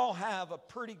 but we all have a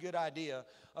pretty good idea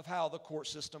of how the court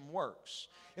system works.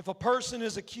 If a person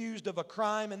is accused of a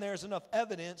crime and there's enough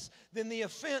evidence, then the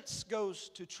offense goes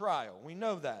to trial. We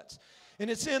know that. And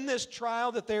it's in this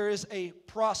trial that there is a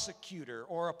prosecutor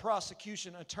or a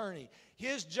prosecution attorney.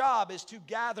 His job is to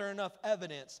gather enough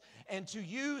evidence and to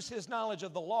use his knowledge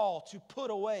of the law to put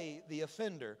away the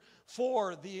offender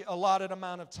for the allotted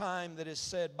amount of time that is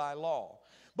said by law.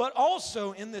 But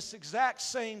also in this exact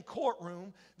same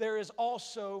courtroom, there is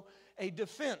also a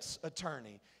defense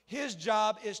attorney. His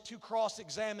job is to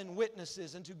cross-examine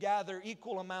witnesses and to gather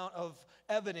equal amount of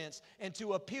evidence and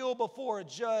to appeal before a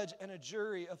judge and a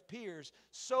jury of peers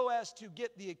so as to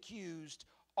get the accused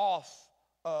off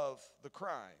of the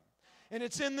crime. And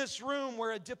it's in this room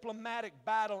where a diplomatic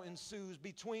battle ensues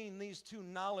between these two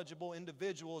knowledgeable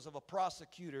individuals of a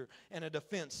prosecutor and a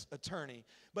defense attorney.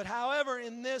 But however,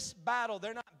 in this battle,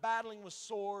 they're not battling with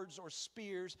swords or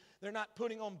spears. They're not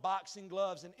putting on boxing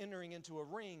gloves and entering into a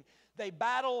ring. They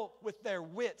battle with their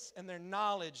wits and their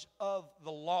knowledge of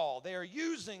the law. They are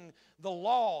using the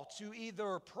law to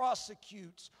either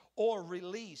prosecute or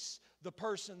release the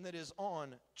person that is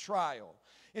on trial.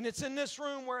 And it's in this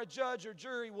room where a judge or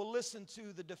jury will listen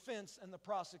to the defense and the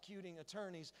prosecuting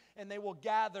attorneys, and they will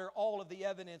gather all of the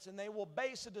evidence, and they will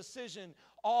base a decision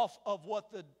off of what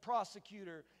the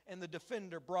prosecutor and the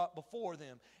defender brought before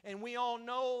them. And we all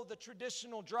know the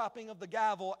traditional dropping of the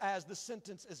gavel as the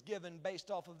sentence is given based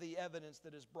off of the evidence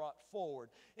that is brought forward.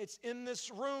 It's in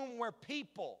this room where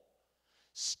people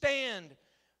stand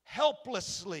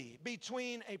helplessly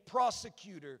between a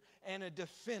prosecutor and a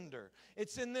defender.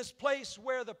 It's in this place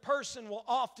where the person will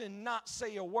often not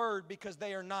say a word because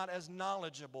they are not as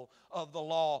knowledgeable of the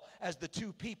law as the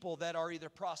two people that are either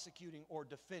prosecuting or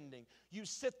defending. You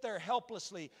sit there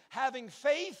helplessly, having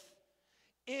faith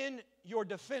in your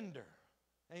defender.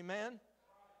 Amen?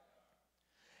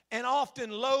 And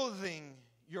often loathing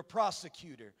your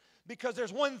prosecutor. Because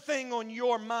there's one thing on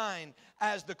your mind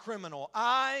as the criminal.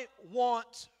 I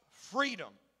want freedom.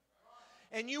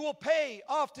 And you will pay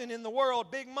often in the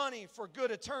world big money for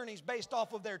good attorneys based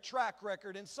off of their track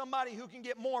record. And somebody who can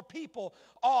get more people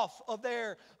off of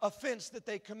their offense that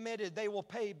they committed, they will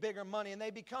pay bigger money. And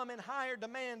they become in higher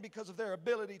demand because of their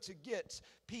ability to get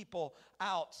people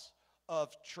out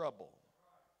of trouble.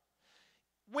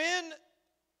 When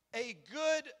a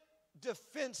good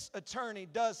defense attorney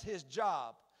does his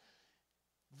job,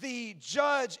 the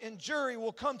judge and jury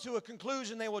will come to a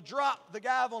conclusion. They will drop the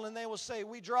gavel and they will say,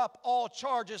 we drop all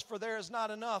charges, for there is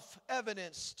not enough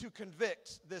evidence to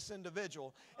convict this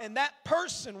individual. And that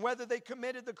person, whether they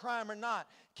committed the crime or not,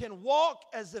 can walk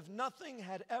as if nothing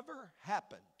had ever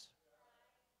happened.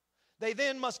 They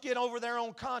then must get over their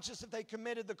own conscience if they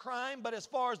committed the crime, but as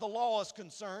far as the law is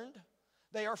concerned,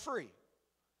 they are free.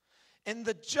 And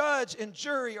the judge and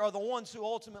jury are the ones who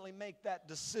ultimately make that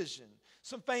decision.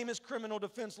 Some famous criminal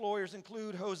defense lawyers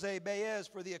include Jose Baez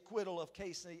for the acquittal of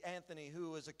Casey Anthony,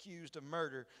 who was accused of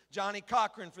murder. Johnny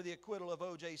Cochran for the acquittal of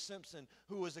OJ Simpson,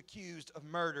 who was accused of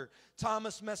murder.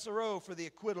 Thomas Messereau for the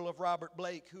acquittal of Robert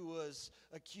Blake, who was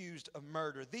accused of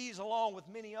murder. These, along with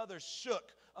many others,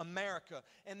 shook America.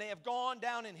 And they have gone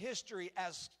down in history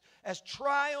as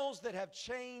trials that have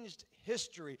changed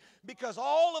history, because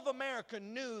all of America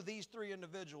knew these three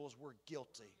individuals were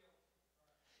guilty.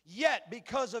 Yet,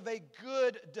 because of a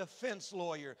good defense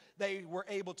lawyer, they were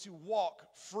able to walk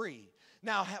free.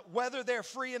 Now, whether they're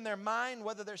free in their mind,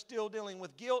 whether they're still dealing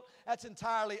with guilt, that's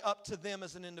entirely up to them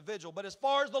as an individual. But as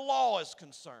far as the law is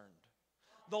concerned,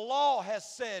 the law has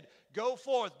said, go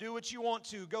forth, do what you want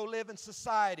to, go live in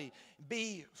society,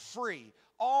 be free.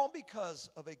 All because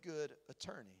of a good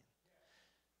attorney.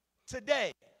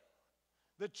 Today,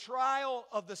 the trial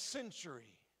of the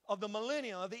century, of the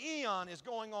millennium, of the eon is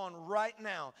going on right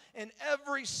now. And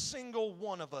every single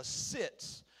one of us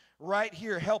sits right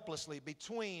here helplessly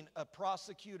between a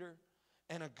prosecutor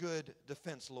and a good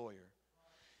defense lawyer.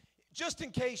 Just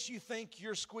in case you think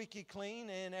you're squeaky clean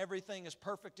and everything is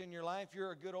perfect in your life,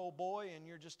 you're a good old boy and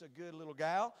you're just a good little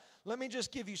gal, let me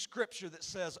just give you scripture that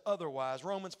says otherwise.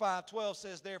 Romans 5:12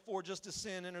 says, therefore, just as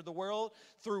sin entered the world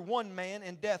through one man,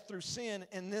 and death through sin,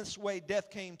 in this way death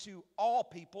came to all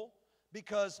people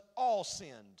because all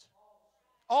sinned.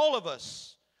 All of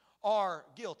us are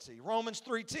guilty. Romans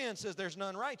 3:10 says there's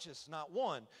none righteous, not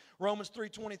one. Romans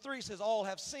 3:23 says all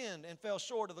have sinned and fell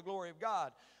short of the glory of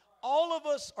God. All of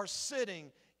us are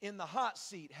sitting in the hot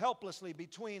seat helplessly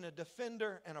between a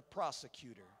defender and a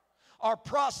prosecutor. Our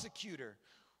prosecutor,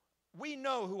 we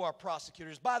know who our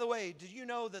prosecutor is. By the way, did you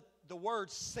know that the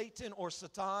word Satan or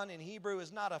Satan in Hebrew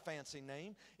is not a fancy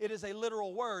name? It is a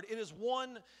literal word. It is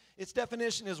one, its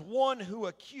definition is one who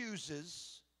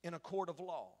accuses in a court of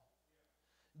law.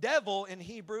 Devil in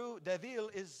Hebrew,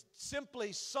 devil, is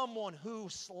simply someone who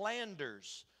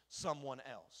slanders someone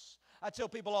else. I tell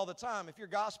people all the time, if you're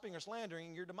gossiping or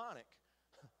slandering, you're demonic.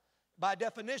 By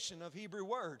definition of Hebrew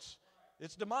words,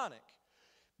 it's demonic.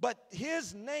 But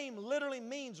his name literally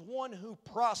means one who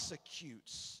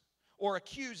prosecutes or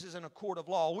accuses in a court of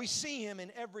law. We see him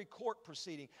in every court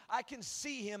proceeding. I can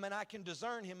see him and I can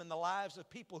discern him in the lives of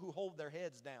people who hold their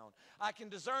heads down. I can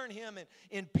discern him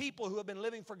in people who have been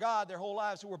living for God their whole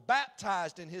lives, who were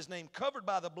baptized in his name, covered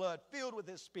by the blood, filled with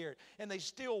his spirit, and they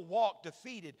still walk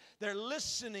defeated. They're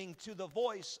listening to the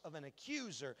voice of an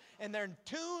accuser, and they're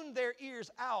tuned their ears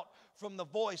out from the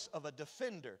voice of a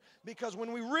defender. Because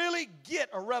when we really get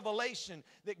a revelation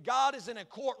that God is in a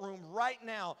courtroom right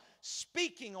now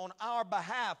speaking on our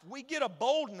behalf, we get a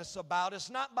boldness about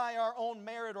us, not by our own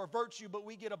merit or virtue, but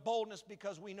we get a boldness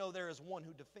because we know there is one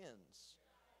who defends.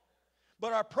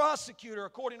 But our prosecutor,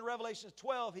 according to Revelation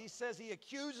 12, he says he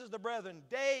accuses the brethren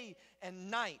day and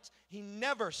night. He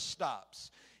never stops.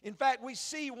 In fact, we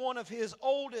see one of his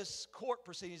oldest court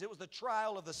proceedings. It was the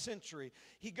trial of the century.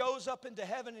 He goes up into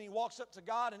heaven and he walks up to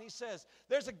God and he says,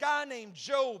 there's a guy named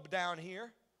Job down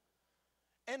here.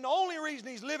 And the only reason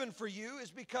he's living for you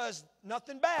is because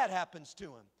nothing bad happens to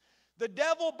him. The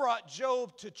devil brought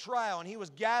Job to trial, and he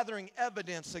was gathering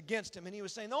evidence against him. And he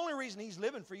was saying, the only reason he's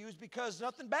living for you is because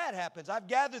nothing bad happens. I've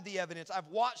gathered the evidence. I've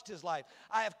watched his life.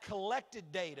 I have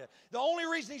collected data. The only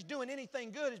reason he's doing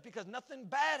anything good is because nothing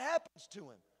bad happens to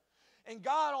him. And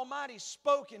God Almighty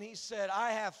spoke, and he said,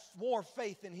 I have more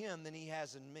faith in him than he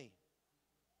has in me.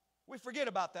 We forget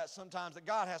about that sometimes, that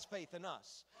God has faith in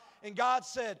us. And God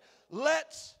said,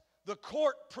 let the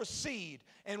court proceed,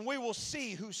 and we will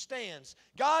see who stands.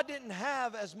 God didn't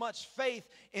have as much faith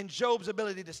in Job's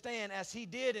ability to stand as he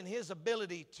did in his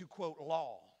ability to quote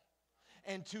law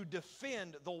and to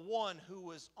defend the one who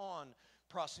was on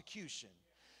prosecution.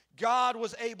 God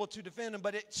was able to defend him,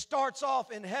 but it starts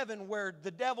off in heaven where the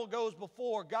devil goes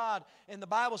before God, and the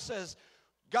Bible says,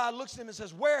 God looks at him and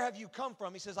says, where have you come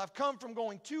from? He says, I've come from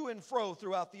going to and fro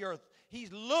throughout the earth. He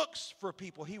looks for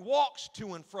people. He walks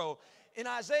to and fro. In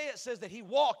Isaiah, it says that he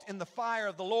walked in the fire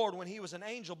of the Lord when he was an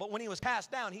angel, but when he was cast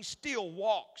down, he still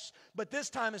walks. But this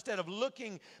time, instead of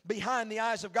looking behind the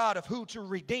eyes of God of who to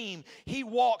redeem, he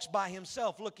walks by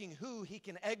himself, looking who he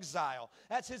can exile.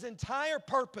 That's his entire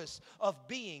purpose of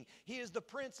being. He is the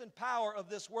prince and power of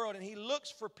this world, and he looks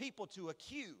for people to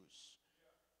accuse.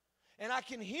 And I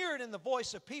can hear it in the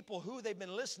voice of people who they've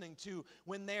been listening to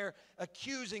when they're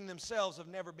accusing themselves of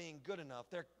never being good enough.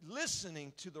 They're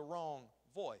listening to the wrong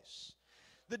voice.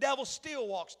 The devil still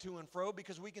walks to and fro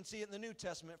because we can see it in the New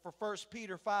Testament. For 1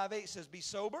 Peter 5:8 says, be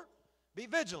sober, be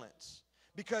vigilant,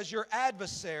 because your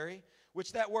adversary,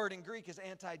 which that word in Greek is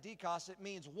antidikos, it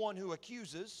means one who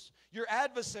accuses. Your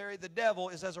adversary, the devil,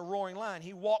 is as a roaring lion.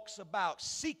 He walks about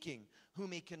seeking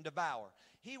whom he can devour.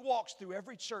 He walks through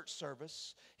every church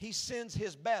service. He sends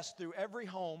his best through every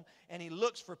home, and he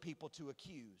looks for people to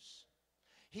accuse.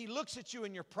 He looks at you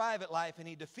in your private life, and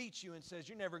he defeats you and says,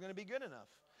 you're never going to be good enough.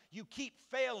 You keep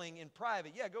failing in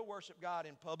private. Yeah, go worship God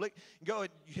in public. Go, you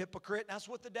hypocrite. That's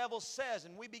what the devil says.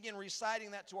 And we begin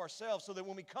reciting that to ourselves so that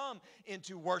when we come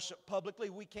into worship publicly,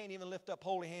 we can't even lift up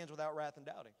holy hands without wrath and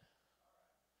doubting.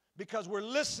 Because we're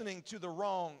listening to the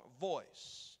wrong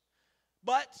voice.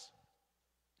 But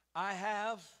I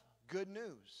have good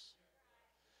news.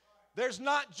 There's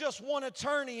not just one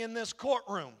attorney in this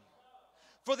courtroom.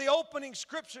 For the opening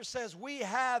scripture says we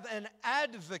have an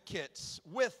advocate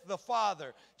with the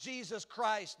Father, Jesus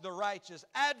Christ the righteous.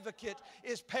 Advocate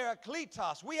is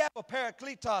parakletos. We have a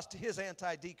parakletos to his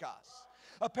antidikos.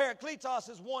 A parakletos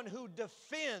is one who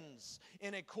defends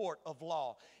in a court of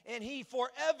law. And he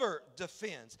forever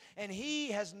defends. And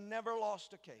he has never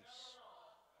lost a case.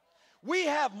 We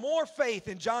have more faith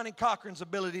in Johnny Cochran's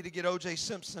ability to get O.J.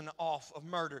 Simpson off of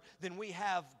murder than we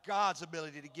have God's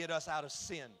ability to get us out of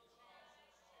sin.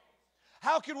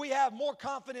 How can we have more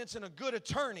confidence in a good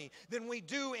attorney than we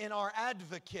do in our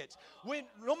advocate?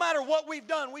 No matter what we've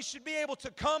done, we should be able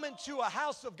to come into a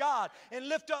house of God and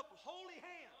lift up holy hands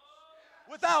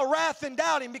without wrath and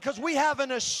doubting, because we have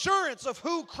an assurance of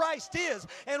who Christ is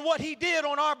and what he did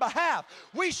on our behalf.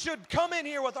 We should come in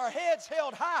here with our heads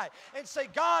held high and say,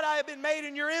 God, I have been made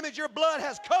in your image. Your blood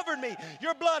has covered me.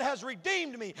 Your blood has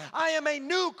redeemed me. I am a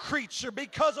new creature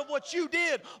because of what you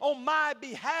did on my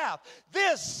behalf.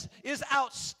 This is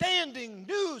outstanding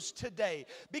news today,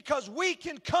 because we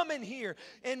can come in here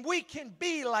and we can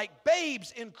be like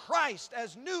babes in Christ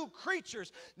as new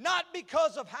creatures, not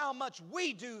because of how much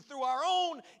we do through our own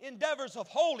endeavors of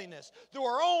holiness, through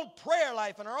our own prayer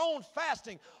life and our own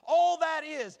fasting. All that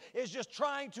is just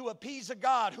trying to appease a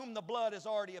God whom the blood has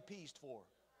already appeased for.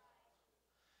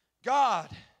 God,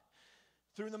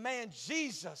 through the man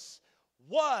Jesus,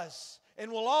 was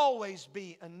and will always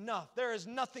be enough. There is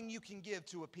nothing you can give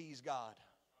to appease God.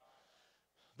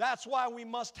 That's why we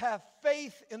must have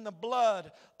faith in the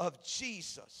blood of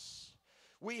Jesus.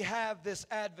 We have this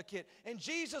advocate. And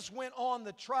Jesus went on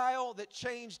the trial that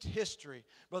changed history.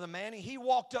 Brother Manny, he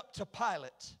walked up to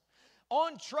Pilate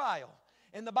on trial.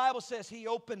 And the Bible says he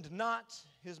opened not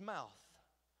his mouth.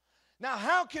 Now,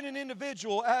 how can an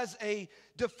individual as a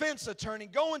defense attorney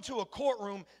go into a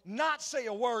courtroom, not say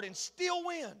a word, and still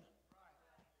win?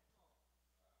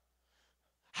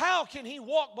 How can he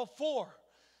walk before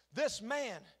this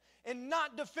man and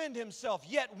not defend himself,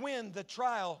 yet win the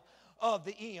trial of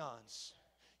the eons?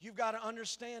 You've got to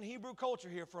understand Hebrew culture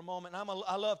here for a moment.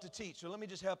 I love to teach, so let me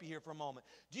just help you here for a moment.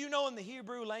 Do you know in the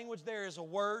Hebrew language there is a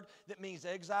word that means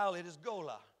exile? It is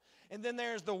gola. And then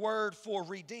there's the word for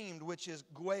redeemed, which is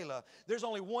guela. There's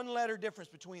only one letter difference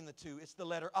between the two. It's the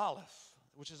letter aleph,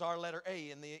 which is our letter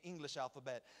A in the English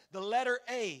alphabet. The letter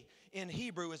A in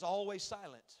Hebrew is always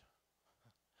silent.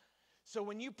 So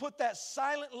when you put that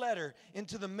silent letter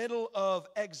into the middle of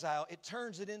exile, it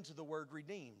turns it into the word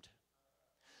redeemed.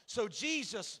 So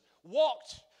Jesus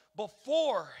walked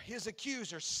before his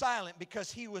accuser silent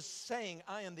because he was saying,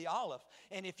 I am the olive.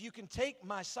 And if you can take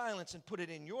my silence and put it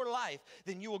in your life,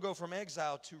 then you will go from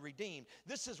exile to redeemed.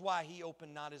 This is why he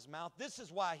opened not his mouth. This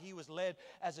is why he was led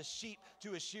as a sheep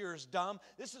to a shearer's dumb.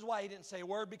 This is why he didn't say a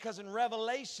word, because in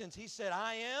Revelations he said,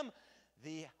 I am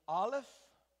the Aleph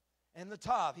and the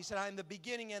Tav. He said, I am the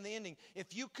beginning and the ending.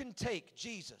 If you can take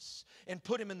Jesus and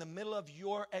put him in the middle of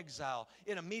your exile,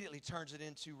 it immediately turns it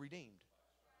into redeemed.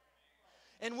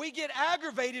 And we get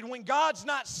aggravated when God's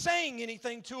not saying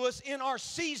anything to us in our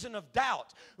season of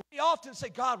doubt. We often say,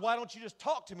 God, why don't you just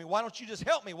talk to me? Why don't you just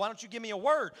help me? Why don't you give me a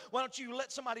word? Why don't you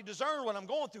let somebody discern what I'm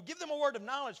going through? Give them a word of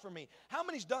knowledge for me. How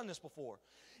many's done this before?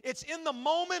 It's in the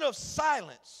moment of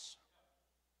silence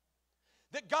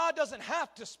that God doesn't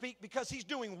have to speak, because he's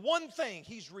doing one thing.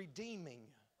 He's redeeming.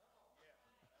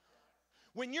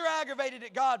 When you're aggravated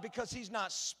at God because he's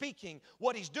not speaking,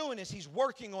 what he's doing is he's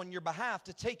working on your behalf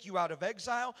to take you out of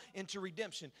exile into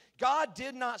redemption. God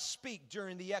did not speak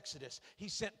during the Exodus. He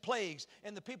sent plagues,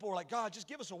 and the people were like, God, just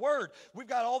give us a word. We've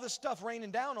got all this stuff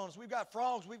raining down on us. We've got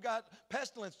frogs. We've got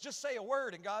pestilence. Just say a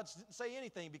word. And God didn't say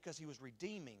anything because he was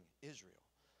redeeming Israel.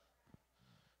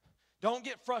 Don't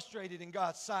get frustrated in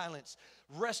God's silence.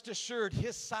 Rest assured,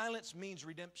 his silence means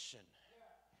redemption.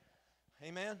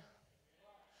 Amen?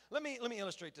 Let me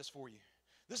illustrate this for you.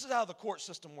 This is how the court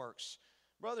system works.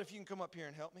 Brother, if you can come up here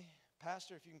and help me.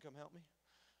 Pastor, if you can come help me.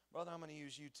 Brother, I'm going to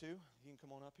use you too. You can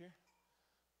come on up here.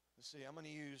 Let's see, I'm going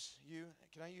to use you.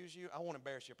 Can I use you? I won't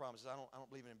embarrass you, I promise. I don't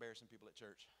believe in embarrassing people at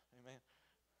church. Amen.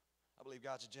 I believe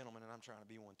God's a gentleman, and I'm trying to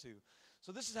be one too.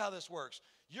 So this is how this works.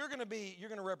 You're going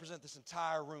to represent this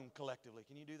entire room collectively.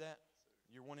 Can you do that?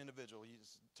 You're one individual.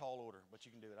 It's a tall order, but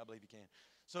you can do it. I believe you can.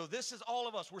 So this is all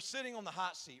of us. We're sitting on the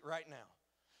hot seat right now.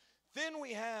 Then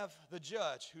we have the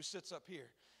judge who sits up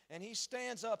here. And he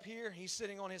stands up here. He's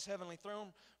sitting on his heavenly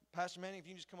throne. Pastor Manning, if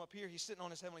you can just come up here. He's sitting on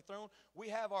his heavenly throne. We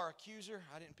have our accuser.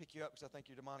 I didn't pick you up because I think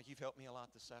you're demonic. You've helped me a lot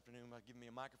this afternoon by giving me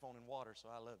a microphone and water, so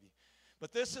I love you.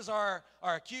 But this is our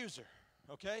accuser,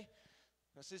 okay?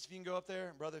 Now, sis, if you can go up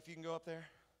there. Brother, if you can go up there.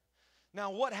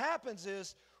 Now, what happens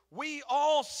is we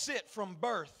all sit from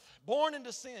birth, born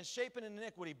into sin, shapen in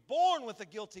iniquity, born with a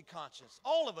guilty conscience.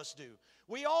 All of us do.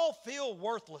 We all feel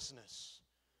worthlessness.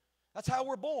 That's how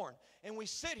we're born. And we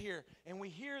sit here and we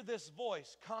hear this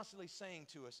voice constantly saying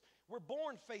to us, we're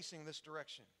born facing this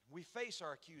direction. We face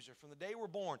our accuser from the day we're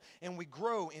born, and we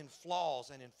grow in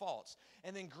flaws and in faults.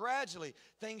 And then gradually,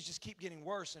 things just keep getting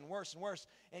worse and worse and worse.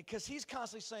 And because he's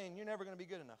constantly saying, you're never going to be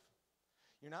good enough.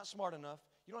 You're not smart enough.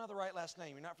 You don't have the right last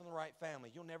name. You're not from the right family.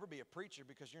 You'll never be a preacher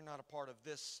because you're not a part of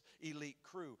this elite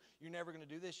crew. You're never going to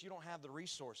do this. You don't have the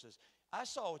resources. I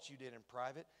saw what you did in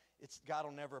private. God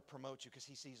will never promote you because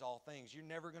he sees all things. You're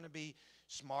never going to be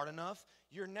smart enough.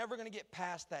 You're never going to get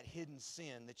past that hidden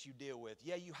sin that you deal with.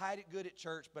 Yeah, you hide it good at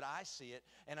church, but I see it,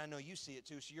 and I know you see it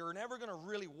too. So you're never going to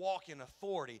really walk in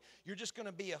authority. You're just going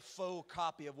to be a faux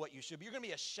copy of what you should be. You're going to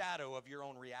be a shadow of your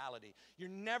own reality. You're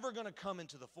never going to come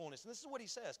into the fullness. And this is what he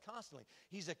says constantly.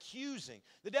 He's accusing.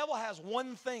 The devil has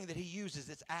one thing that he uses.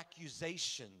 It's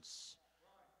accusations.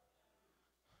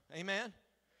 Amen?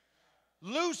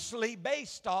 Loosely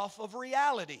based off of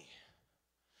reality.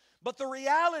 But the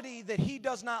reality that he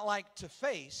does not like to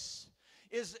face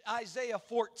is Isaiah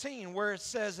 14, where it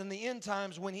says in the end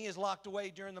times when he is locked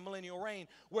away during the millennial reign,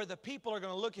 where the people are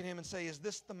going to look at him and say, is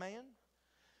this the man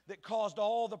that caused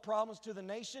all the problems to the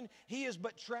nation? He is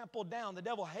but trampled down. The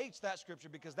devil hates that scripture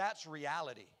because that's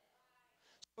reality.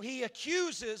 So he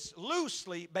accuses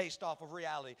loosely based off of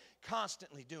reality,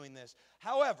 constantly doing this.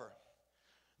 However,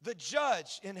 the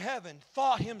judge in heaven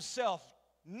thought himself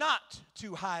not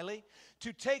too highly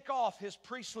to take off his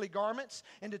priestly garments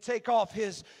and to take off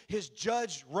his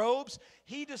judge robes.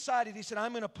 He decided, he said,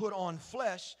 I'm going to put on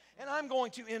flesh and I'm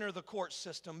going to enter the court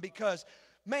system because,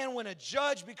 man, when a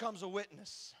judge becomes a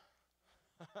witness,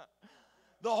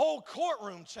 the whole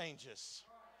courtroom changes.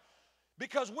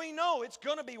 Because we know it's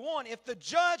going to be one. If the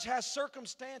judge has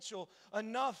circumstantial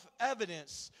enough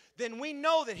evidence, then we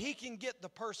know that he can get the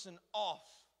person off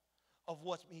of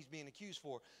what he's being accused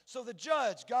for. So the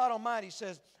judge, God Almighty,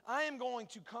 says, I am going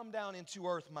to come down into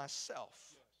earth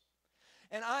myself.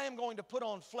 And I am going to put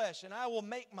on flesh, and I will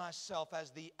make myself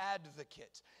as the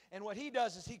advocate. And what he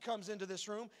does is he comes into this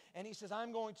room, and he says,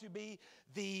 I'm going to be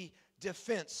the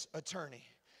defense attorney.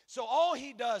 So all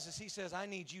he does is he says, I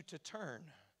need you to turn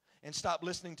and stop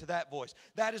listening to that voice.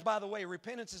 That is, by the way,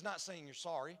 repentance is not saying you're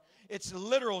sorry. Its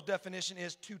literal definition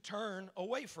is to turn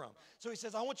away from. So he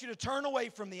says, I want you to turn away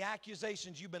from the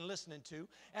accusations you've been listening to,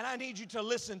 and I need you to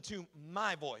listen to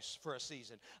my voice for a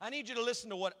season. I need you to listen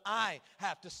to what I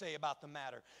have to say about the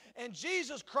matter. And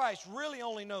Jesus Christ really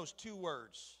only knows two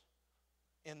words.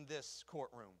 in this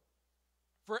courtroom.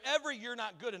 For every you're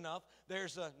not good enough,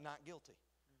 there's a not guilty.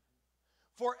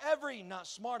 For every not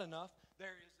smart enough,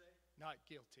 there is a Not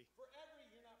guilty. for every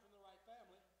you're not from the right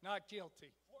family, Not guilty.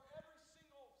 for every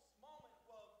single moment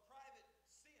of private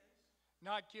sins,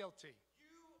 Not guilty.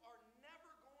 you are never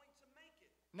going to make it.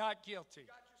 Not guilty.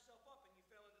 You got yourself up and you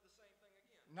fell into the same thing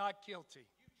again. Not guilty.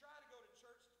 You try to go to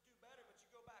church to do better, but you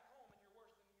go back home and you're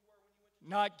worse than you were when you went to church.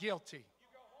 Not guilty. You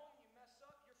go home, you mess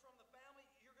up, you're from the family,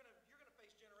 you're gonna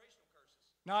face generational curses.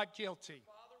 Not guilty.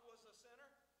 Father was a sinner,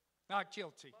 Not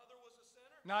guilty. mother was a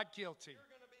sinner, Not guilty.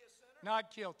 you're gonna be a sinner. Not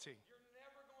guilty. You're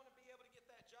never going to be able to get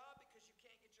that job because you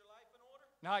can't get your life in order.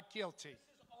 Not guilty.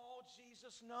 This is all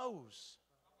Jesus knows.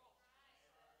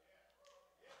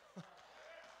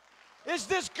 Is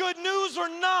this good news or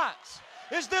not?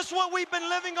 Is this what we've been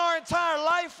living our entire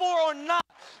life for or not?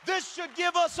 This should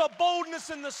give us a boldness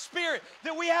in the spirit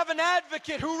that we have an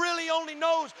advocate who really only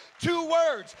knows two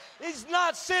words. He's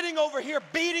not sitting over here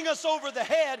beating us over the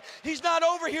head. He's not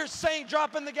over here saying,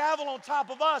 dropping the gavel on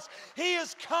top of us. He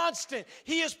is constant.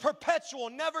 He is perpetual,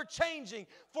 never changing,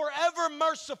 forever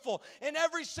merciful. And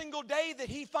every single day that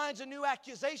he finds a new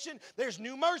accusation, there's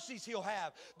new mercies he'll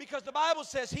have. Because the Bible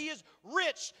says he is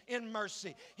rich in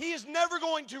mercy. He is never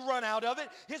going to run out of it.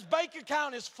 His bank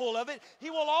account is full of it. He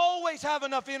will always have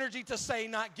enough energy to say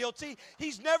not guilty.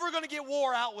 He's never going to get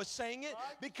wore out with saying it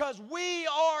because we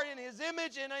are in his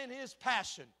image and in his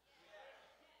passion.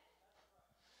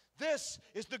 This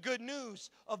is the good news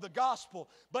of the gospel,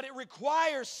 but it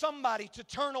requires somebody to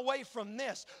turn away from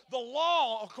this. The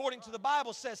law, according to the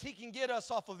Bible, says he can get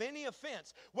us off of any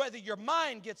offense. Whether your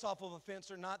mind gets off of offense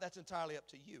or not, that's entirely up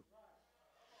to you.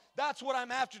 That's what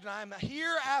I'm after tonight. I'm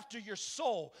here after your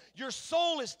soul. Your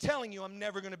soul is telling you I'm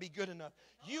never going to be good enough.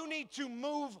 You need to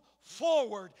move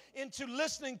forward into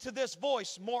listening to this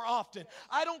voice more often.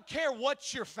 I don't care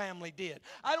what your family did.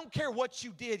 I don't care what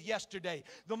you did yesterday.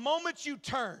 The moment you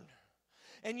turn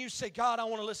and you say, God, I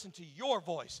want to listen to your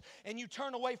voice, and you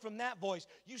turn away from that voice,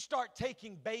 you start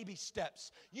taking baby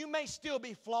steps. You may still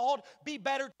be flawed. Be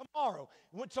better tomorrow.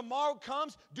 When tomorrow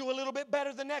comes, do a little bit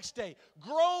better the next day.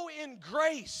 Grow in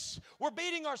grace. We're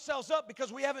beating ourselves up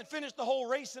because we haven't finished the whole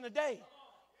race in a day.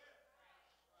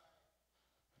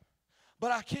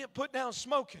 But I can't put down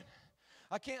smoking.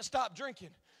 I can't stop drinking.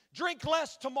 Drink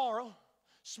less tomorrow.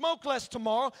 Smoke less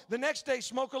tomorrow. The next day,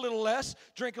 smoke a little less,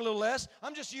 drink a little less.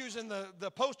 I'm just using the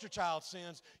poster child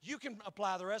sins. You can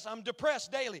apply the rest. I'm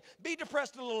depressed daily. Be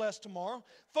depressed a little less tomorrow.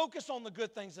 Focus on the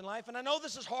good things in life. And I know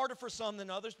this is harder for some than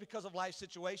others because of life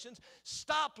situations.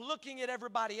 Stop looking at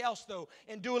everybody else, though,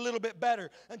 and do a little bit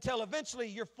better until eventually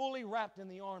you're fully wrapped in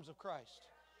the arms of Christ.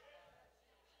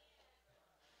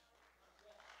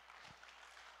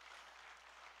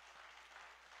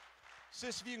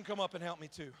 Sis, if you can come up and help me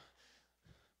too.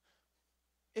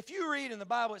 If you read in the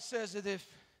Bible, it says that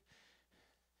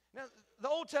now the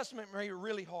Old Testament made it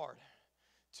really hard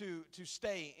to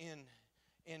stay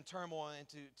in turmoil and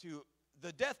to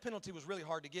the death penalty was really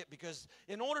hard to get because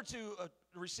in order to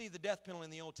receive the death penalty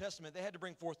in the Old Testament, they had to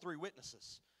bring forth 3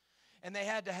 witnesses. And they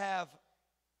had to have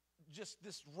just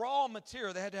this raw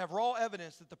material. They had to have raw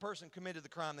evidence that the person committed the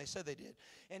crime they said they did.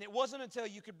 And it wasn't until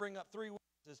you could bring up 3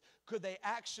 witnesses could they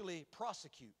actually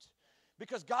prosecute.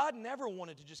 Because God never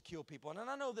wanted to just kill people. And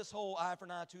I know this whole eye for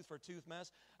an eye, tooth for a tooth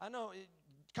mess. I know,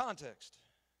 context.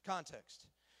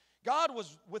 God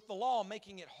was, with the law,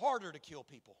 making it harder to kill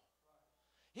people.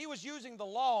 He was using the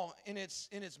law in its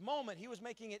moment. He was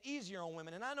making it easier on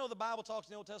women. And I know the Bible talks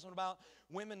in the Old Testament about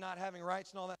women not having rights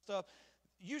and all that stuff.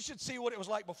 You should see what it was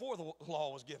like before the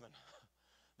law was given.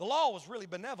 The law was really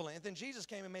benevolent. And then Jesus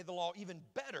came and made the law even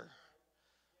better.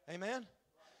 Amen?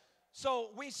 So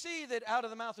we see that out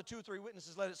of the mouth of 2 or 3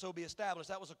 witnesses, let it so be established.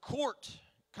 That was a court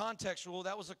contextual.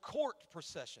 That was a court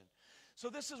procession. So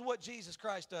this is what Jesus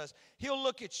Christ does. He'll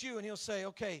look at you and he'll say,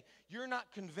 okay, you're not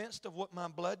convinced of what my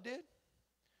blood did?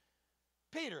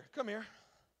 Peter, come here.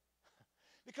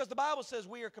 Because the Bible says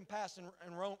we are compassed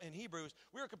in Hebrews,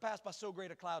 we are compassed by so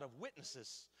great a cloud of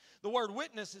witnesses. The word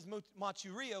witness is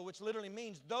maturio, which literally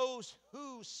means those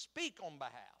who speak on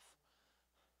behalf.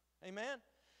 Amen?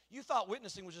 You thought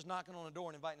witnessing was just knocking on a door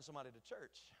and inviting somebody to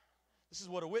church. This is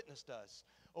what a witness does.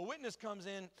 A witness comes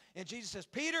in and Jesus says,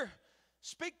 Peter,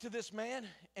 speak to this man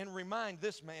and remind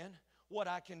this man what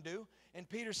I can do. And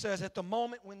Peter says, at the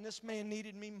moment when this man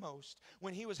needed me most,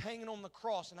 when he was hanging on the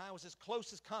cross and I was his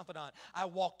closest confidant, I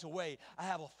walked away. I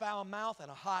have a foul mouth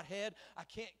and a hot head. I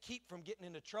can't keep from getting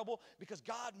into trouble because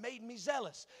God made me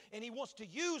zealous. And he wants to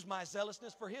use my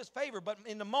zealousness for his favor. But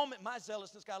in the moment, my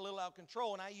zealousness got a little out of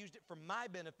control and I used it for my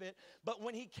benefit. But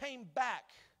when he came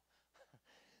back,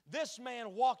 this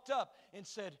man walked up and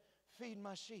said, feed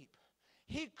my sheep.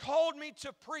 He called me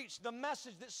to preach the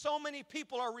message that so many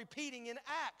people are repeating in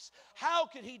Acts. How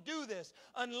could he do this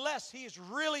unless he is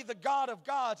really the God of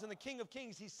gods and the King of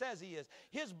kings he says he is?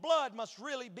 His blood must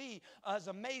really be as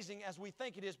amazing as we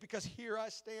think it is, because here I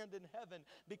stand in heaven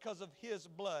because of his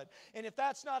blood. And if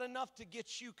that's not enough to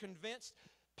get you convinced,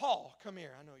 Paul, come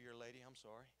here. I know you're a lady. I'm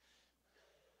sorry.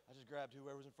 I just grabbed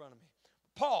whoever was in front of me.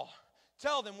 Paul,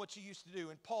 tell them what you used to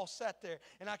do. And Paul sat there,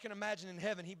 and I can imagine in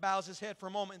heaven, he bows his head for a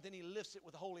moment, and then he lifts it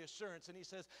with holy assurance, and he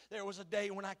says, there was a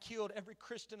day when I killed every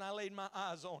Christian I laid my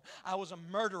eyes on. I was a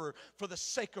murderer for the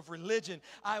sake of religion.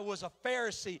 I was a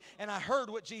Pharisee, and I heard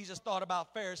what Jesus thought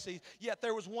about Pharisees. Yet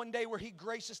there was one day where he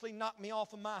graciously knocked me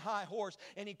off of my high horse,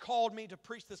 and he called me to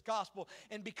preach this gospel.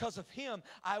 And because of him,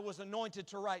 I was anointed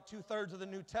to write 2/3 of the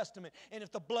New Testament. And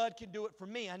if the blood can do it for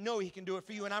me, I know he can do it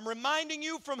for you. And I'm reminding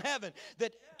you from heaven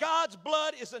that God's blood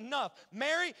is enough.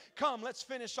 Mary, come, let's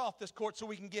finish off this court so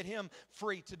we can get him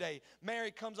free today.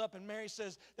 Mary comes up, and Mary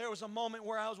says, there was a moment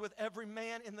where I was with every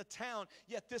man in the town,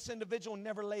 yet this individual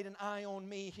never laid an eye on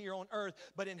me here on earth,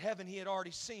 but in heaven he had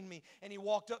already seen me. And he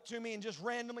walked up to me and just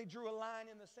randomly drew a line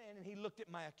in the sand, and he looked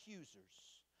at my accusers.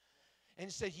 And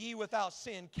he said, ye without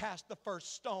sin cast the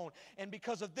first stone. And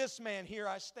because of this man, here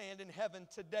I stand in heaven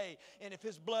today. And if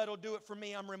his blood will do it for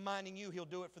me, I'm reminding you, he'll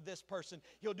do it for this person.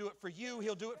 He'll do it for you.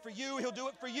 He'll do it for you. He'll do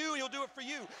it for you. He'll do it for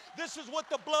you. This is what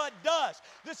the blood does.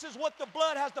 This is what the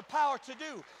blood has the power to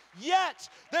do. Yet,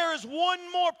 there is one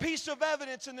more piece of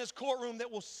evidence in this courtroom that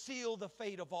will seal the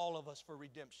fate of all of us for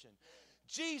redemption.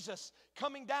 Jesus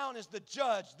coming down as the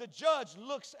judge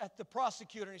looks at the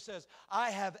prosecutor and he says, I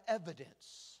have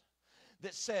evidence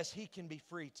that says he can be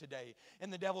free today.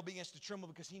 And the devil begins to tremble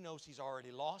because he knows he's already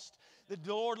lost. The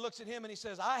Lord looks at him and he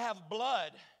says, I have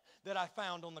blood that I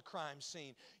found on the crime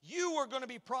scene. You are going to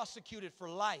be prosecuted for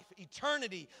life,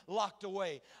 eternity locked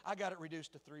away. I got it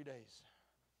reduced to 3 days.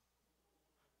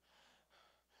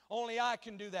 Only I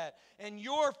can do that. And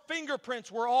your fingerprints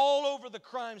were all over the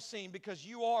crime scene because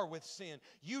you are with sin.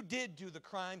 You did do the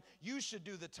crime. You should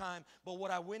do the time. But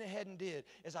what I went ahead and did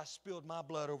is I spilled my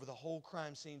blood over the whole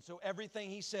crime scene. So everything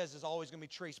he says is always going to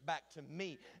be traced back to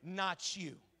me, not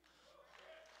you.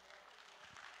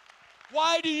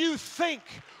 Why do you think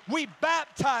we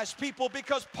baptize people?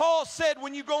 Because Paul said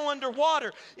when you go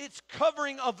underwater, it's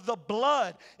covering of the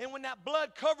blood. And when that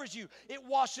blood covers you, it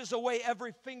washes away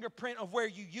every fingerprint of where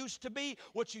you used to be,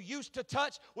 what you used to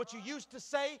touch, what you used to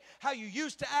say, how you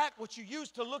used to act, what you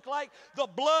used to look like. The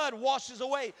blood washes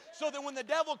away. So that when the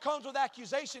devil comes with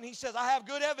accusation, he says, I have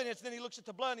good evidence. Then he looks at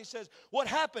the blood and he says, what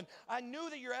happened? I knew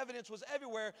that your evidence was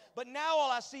everywhere, but now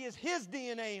all I see is his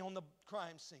DNA on the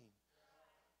crime scene.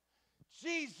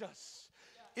 Jesus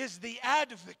is the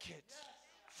advocate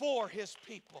for his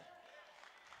people.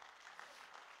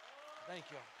 Thank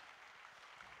you.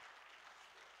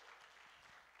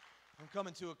 I'm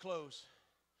coming to a close.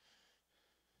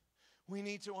 We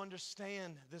need to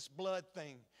understand this blood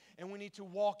thing, and we need to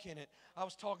walk in it. I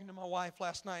was talking to my wife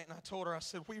last night, and I told her, I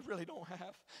said, we really don't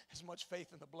have as much faith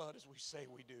in the blood as we say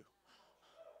we do.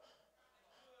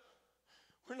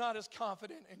 We're not as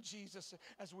confident in Jesus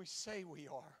as we say we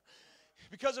are.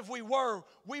 Because if we were,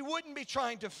 we wouldn't be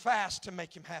trying to fast to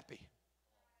make him happy.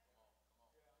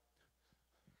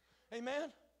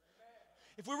 Amen?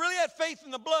 If we really had faith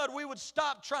in the blood, we would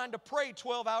stop trying to pray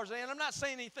 12 hours a day. And I'm not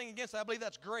saying anything against that. I believe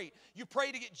that's great. You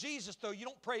pray to get Jesus, though. You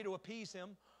don't pray to appease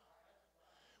him.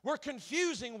 We're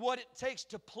confusing what it takes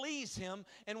to please him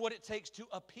and what it takes to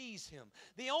appease him.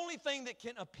 The only thing that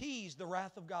can appease the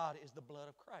wrath of God is the blood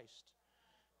of Christ.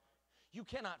 You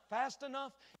cannot fast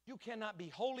enough, you cannot be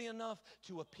holy enough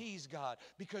to appease God,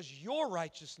 because your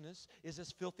righteousness is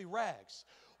as filthy rags.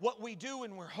 What we do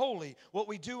when we're holy, what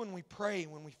we do when we pray,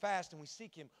 when we fast and we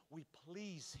seek him, we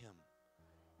please him.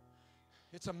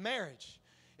 It's a marriage.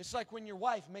 It's like when your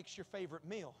wife makes your favorite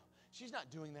meal. She's not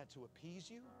doing that to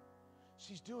appease you.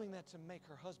 She's doing that to make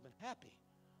her husband happy.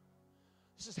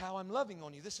 This is how I'm loving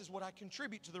on you. This is what I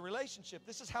contribute to the relationship.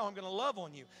 This is how I'm going to love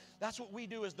on you. That's what we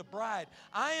do as the bride.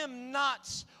 I am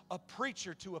not a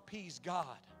preacher to appease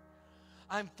God.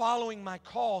 I'm following my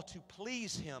call to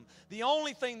please him. The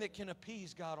only thing that can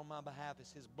appease God on my behalf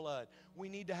is his blood. We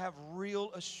need to have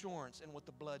real assurance in what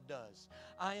the blood does.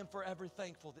 I am forever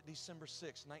thankful that December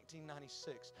 6,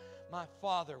 1996, my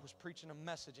father was preaching a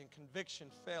message and conviction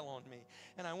fell on me.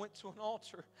 And I went to an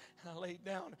altar and I laid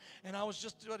down. And I was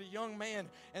just a young man.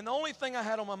 And the only thing I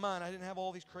had on my mind, I didn't have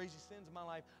all these crazy sins in my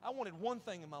life. I wanted one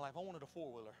thing in my life. I wanted a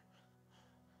four-wheeler.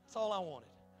 That's all I wanted.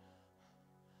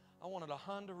 I wanted a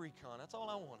Honda Recon. That's all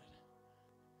I wanted.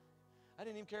 I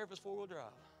didn't even care if it was four-wheel drive.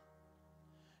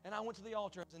 And I went to the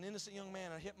altar as an innocent young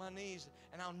man. I hit my knees,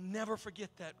 and I'll never forget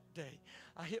that day.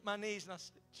 I hit my knees, and I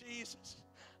said, Jesus,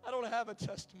 I don't have a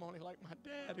testimony like my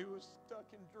dad who was stuck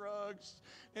in drugs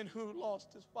and who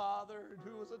lost his father and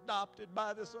who was adopted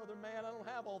by this other man. I don't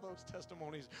have all those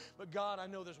testimonies. But God, I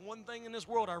know there's one thing in this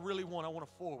world I really want. I want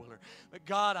a four-wheeler. But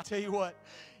God, I tell you what,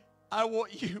 I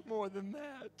want you more than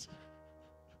that.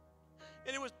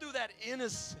 And it was through that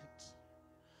innocent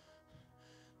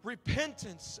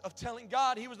repentance of telling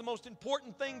God He was the most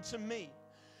important thing to me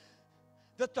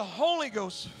that the Holy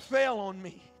Ghost fell on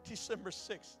me December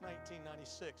 6,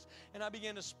 1996. And I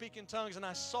began to speak in tongues, and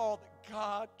I saw that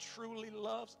God truly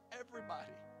loves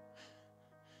everybody.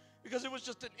 Because it was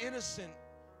just an innocent,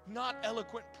 not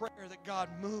eloquent prayer that God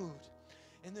moved.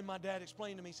 And then my dad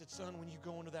explained to me, he said, son, when you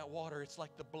go into that water, it's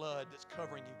like the blood that's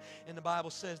covering you. And the Bible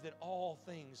says that all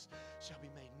things shall be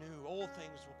made new. Old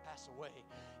things will pass away.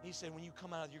 He said, when you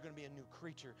come out, you're going to be a new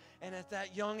creature. And at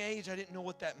that young age, I didn't know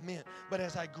what that meant. But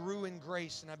as I grew in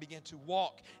grace and I began to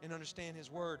walk and understand His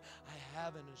Word, I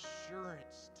have an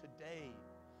assurance today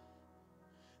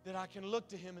that I can look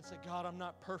to Him and say, God, I'm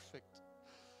not perfect,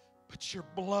 but your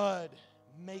blood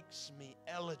makes me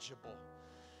eligible.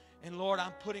 And Lord,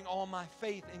 I'm putting all my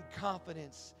faith and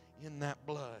confidence in that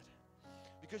blood.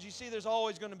 Because you see, there's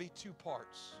always going to be two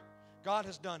parts. God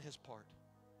has done His part.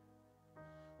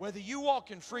 Whether you walk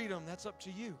in freedom, that's up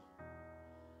to you.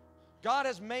 God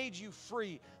has made you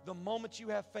free the moment you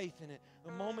have faith in it.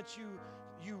 The moment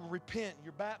you repent,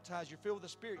 you're baptized, you're filled with the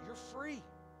Spirit, you're free.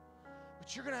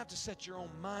 But you're going to have to set your own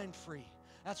mind free.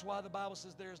 That's why the Bible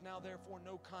says there is now therefore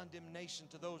no condemnation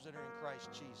to those that are in Christ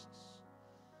Jesus.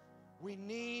 We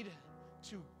need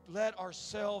to let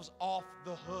ourselves off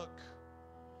the hook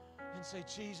and say,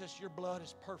 Jesus, your blood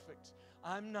is perfect.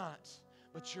 I'm not,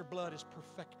 but your blood is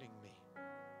perfecting me.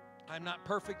 I'm not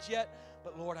perfect yet,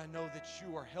 but Lord, I know that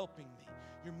you are helping me.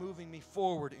 You're moving me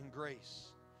forward in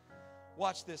grace.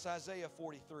 Watch this, Isaiah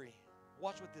 43.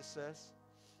 Watch what this says.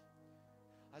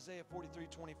 Isaiah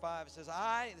 43:25, it says,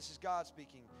 this is God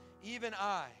speaking, even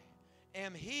I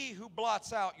am He who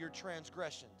blots out your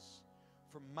transgressions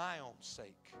for my own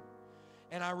sake.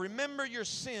 And I remember your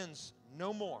sins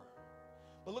no more.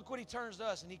 But look what He turns to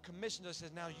us and He commissions us and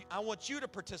says, now I want you to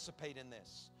participate in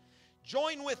this.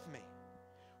 Join with me.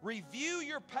 Review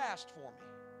your past for me.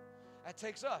 That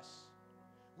takes us.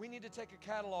 We need to take a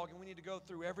catalog and we need to go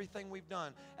through everything we've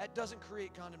done. That doesn't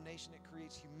create condemnation, it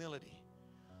creates humility.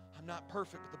 I'm not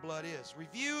perfect, but the blood is.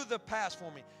 Review the past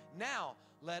for me. Now,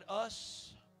 let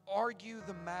us argue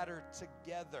the matter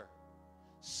together.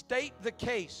 State the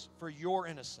case for your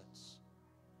innocence.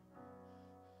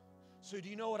 So do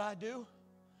you know what I do?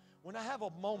 When I have a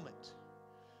moment,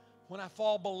 when I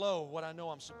fall below what I know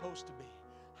I'm supposed to be,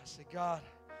 I say, God,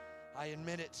 I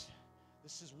admit it.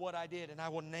 This is what I did, and I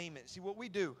will name it. See, what we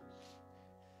do,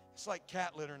 it's like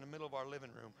cat litter in the middle of our living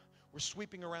room. We're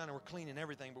sweeping around and we're cleaning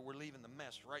everything, but we're leaving the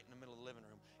mess right in the middle of the living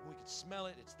room. And we can smell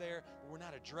it, it's there, but we're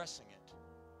not addressing it.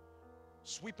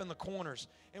 Sweeping the corners.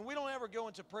 And we don't ever go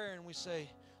into prayer and we say,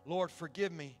 Lord,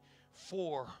 forgive me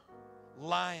for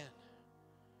lying.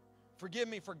 Forgive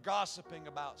me for gossiping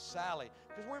about Sally,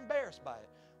 because we're embarrassed by it.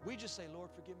 We just say, Lord,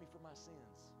 forgive me for my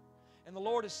sins. And the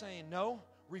Lord is saying, no,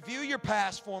 review your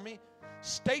past for me,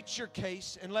 state your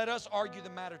case, and let us argue the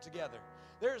matter together.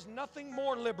 There is nothing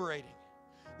more liberating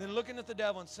than looking at the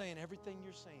devil and saying, everything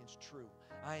you're saying is true.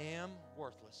 I am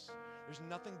worthless. There's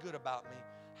nothing good about me.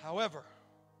 However,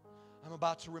 I'm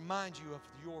about to remind you of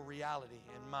your reality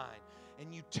and mine.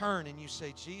 And you turn and you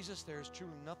say, Jesus, there is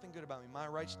truly nothing good about me. My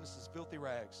righteousness is filthy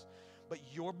rags. But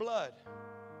your blood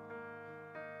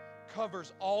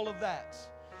covers all of that.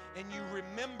 And you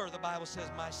remember, the Bible says,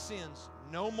 my sins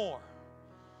no more.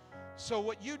 So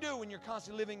what you do when you're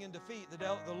constantly living in defeat,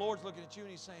 the Lord's looking at you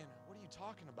and He's saying, what are you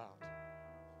talking about?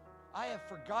 I have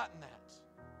forgotten that.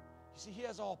 You see, He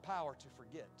has all power to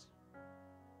forget.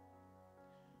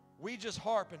 We just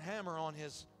harp and hammer on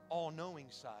His all-knowing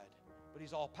side, but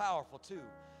He's all-powerful too.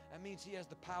 That means He has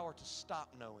the power to stop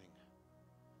knowing.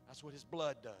 That's what His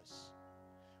blood does.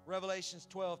 Revelations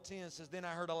 12:10 says, then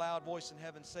I heard a loud voice in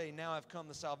heaven say, now have come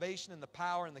the salvation and the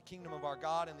power and the kingdom of our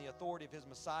God and the authority of His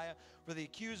Messiah. For the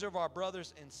accuser of our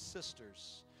brothers and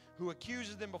sisters, who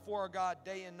accuses them before our God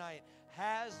day and night,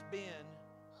 has been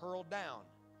hurled down.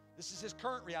 This is His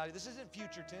current reality. This isn't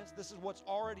future tense. This is what's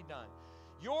already done.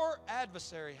 Your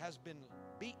adversary has been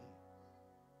beaten.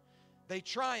 They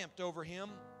triumphed over him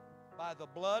by the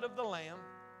blood of the Lamb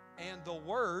and the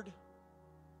word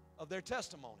of their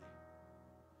testimony.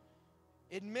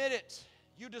 Admit it.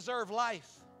 You deserve life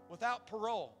without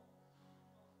parole.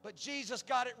 But Jesus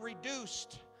got it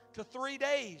reduced to 3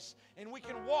 days, and we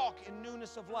can walk in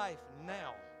newness of life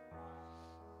now.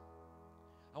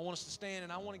 I want us to stand,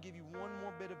 and I want to give you one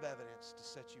more bit of evidence to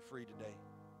set you free today.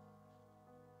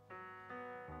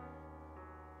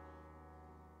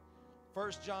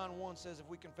 1 John 1 says, if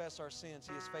we confess our sins,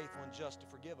 He is faithful and just to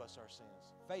forgive us our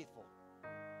sins. Faithful.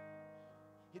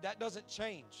 That doesn't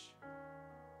change.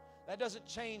 That doesn't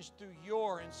change through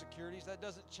your insecurities. That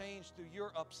doesn't change through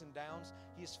your ups and downs.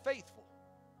 He is faithful.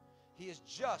 He is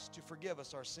just to forgive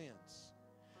us our sins.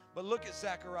 But look at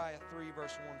Zechariah 3,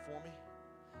 verse 1 for me.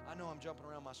 I know I'm jumping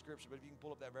around my scripture, but if you can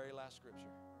pull up that very last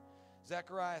scripture.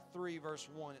 Zechariah 3, verse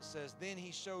 1, it says, then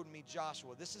He showed me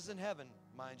Joshua. This is in heaven,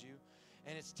 mind you.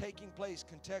 And it's taking place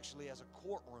contextually as a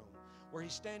courtroom where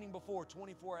He's standing before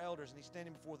 24 elders and He's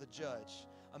standing before the judge.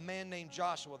 A man named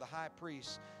Joshua, the high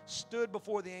priest, stood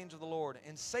before the angel of the Lord,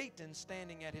 and Satan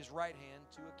standing at his right hand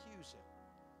to accuse him.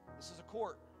 This is a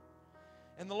court.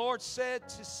 And the Lord said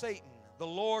to Satan, the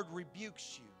Lord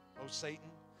rebukes you, O Satan.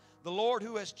 The Lord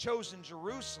who has chosen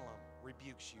Jerusalem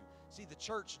rebukes you. See, the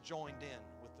church joined in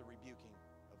with the rebuking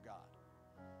of God.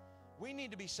 We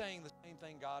need to be saying the same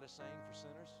thing God is saying for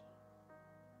sinners.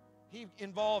 He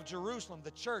involved Jerusalem,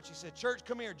 the church. He said, church,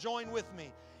 come here, join with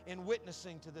me in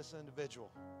witnessing to this individual.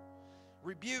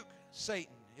 Rebuke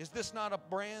Satan. Is this not a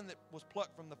brand that was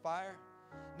plucked from the fire?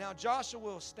 Now Joshua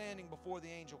was standing before the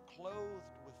angel, clothed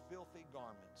with filthy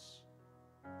garments.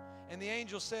 And the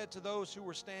angel said to those who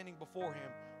were standing before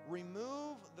him,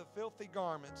 remove the filthy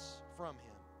garments from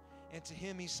him. And to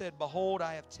him he said, behold,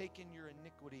 I have taken your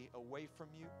iniquity away from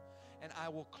you, and I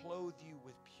will clothe you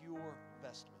with pure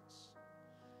vestments.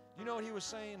 You know what he was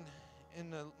saying in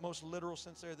the most literal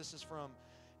sense there? This is from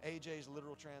AJ's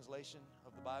literal translation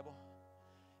of the Bible.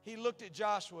 He looked at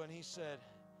Joshua and he said,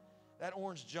 that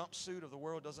orange jumpsuit of the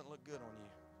world doesn't look good on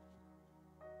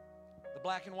you. The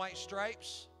black and white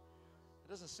stripes, it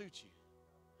doesn't suit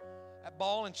you. That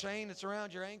ball and chain that's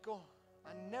around your ankle,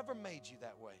 I never made you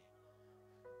that way.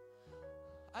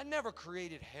 I never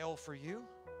created hell for you.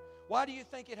 Why do you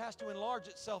think it has to enlarge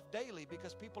itself daily?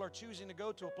 Because people are choosing to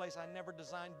go to a place I never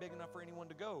designed big enough for anyone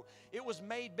to go. It was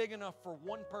made big enough for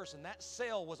one person. That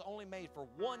cell was only made for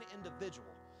one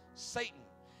individual, Satan.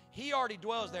 He already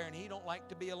dwells there and he don't like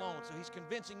to be alone. So he's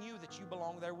convincing you that you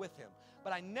belong there with him.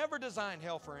 But I never designed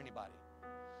hell for anybody.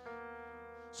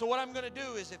 So what I'm going to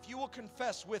do is if you will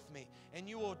confess with me and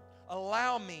you will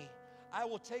allow me, I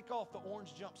will take off the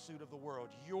orange jumpsuit of the world,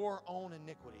 your own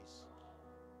iniquities.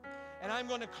 And I'm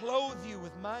going to clothe you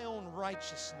with my own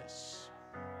righteousness.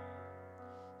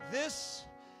 This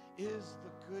is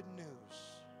the good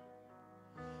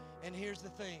news. And here's the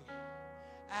thing.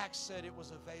 Acts said it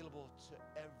was available to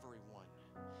everyone,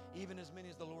 even as many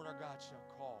as the Lord our God shall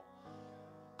call.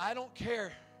 I don't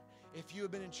care if you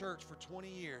have been in church for 20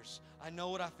 years. I know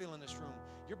what I feel in this room.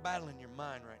 You're battling your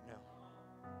mind right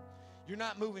now. You're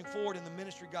not moving forward in the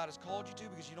ministry God has called you to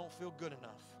because you don't feel good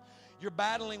enough. You're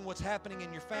battling what's happening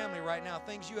in your family right now,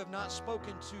 things you have not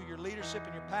spoken to your leadership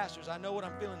and your pastors. I know what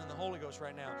I'm feeling in the Holy Ghost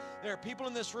right now. There are people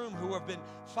in this room who have been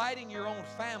fighting your own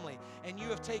family, and you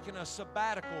have taken a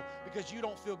sabbatical because you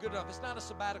don't feel good enough. It's not a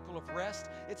sabbatical of rest.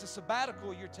 It's a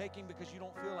sabbatical you're taking because you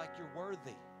don't feel like you're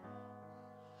worthy.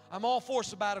 I'm all for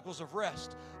sabbaticals of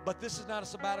rest, but this is not a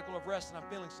sabbatical of rest, and I'm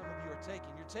feeling some of you are taking.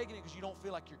 You're taking it because you don't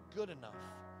feel like you're good enough.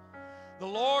 The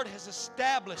Lord has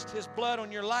established His blood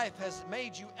on your life, has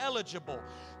made you eligible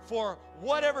for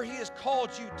whatever He has called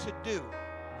you to do.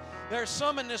 There are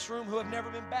some in this room who have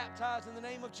never been baptized in the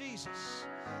name of Jesus.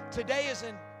 Today is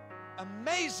an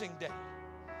amazing day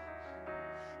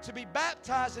to be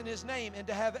baptized in His name and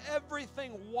to have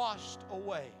everything washed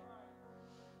away.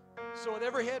 So with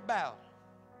every head bowed,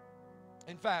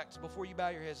 in fact, before you bow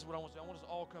your heads, this is what I want to do. I want us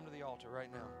to all come to the altar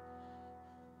right now.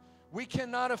 We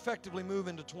cannot effectively move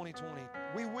into 2020.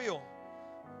 We will.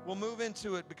 We'll move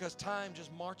into it because time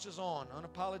just marches on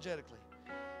unapologetically.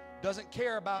 Doesn't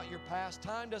care about your past.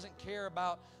 Time doesn't care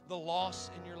about the loss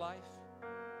in your life.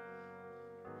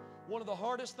 One of the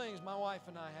hardest things my wife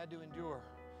and I had to endure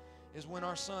is when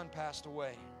our son passed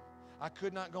away. I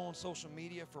could not go on social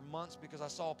media for months because I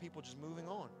saw people just moving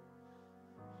on.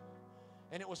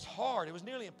 And it was hard. It was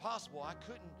nearly impossible. I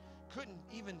couldn't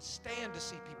even stand to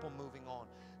see people moving on,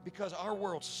 because our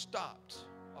world stopped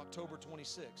October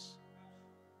 26th.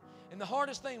 And the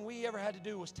hardest thing we ever had to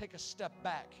do was take a step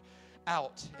back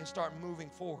out and start moving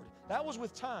forward. That was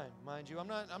with time, mind you. I'm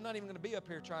not even going to be up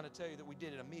here trying to tell you that we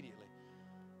did it immediately.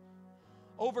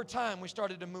 Over time, we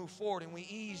started to move forward, and we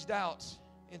eased out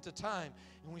into time,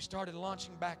 and we started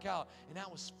launching back out. And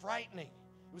that was frightening.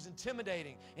 It was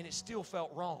intimidating, and it still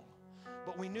felt wrong.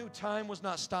 But we knew time was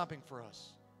not stopping for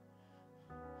us.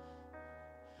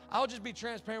 I'll just be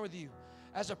transparent with you.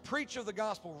 as a preacher of the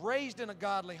gospel, raised in a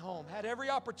godly home, had every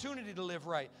opportunity to live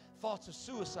right, thoughts of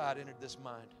suicide entered this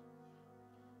mind.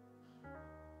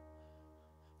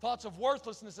 Thoughts of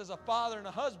worthlessness as a father and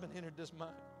a husband entered this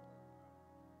mind.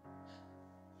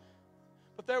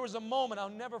 But there was a moment, I'll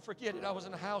never forget it. I was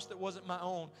in a house that wasn't my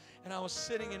own, and I was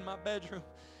sitting in my bedroom,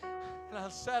 and I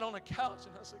sat on a couch,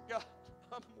 and I said, God,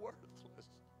 I'm worthless.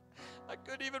 I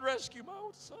couldn't even rescue my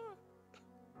own son.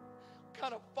 What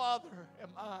kind of father am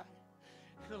I?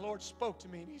 And the Lord spoke to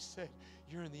me, and He said,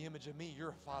 you're in the image of me. You're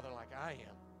a father like I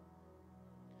am.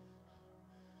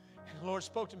 And the Lord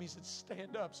spoke to me. He said,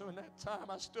 stand up. So in that time,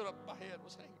 I stood up. My head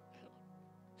was hanging down.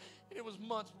 And it was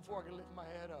months before I could lift my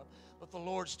head up. But the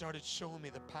Lord started showing me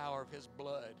the power of His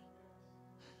blood.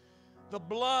 The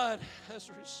blood has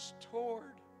restored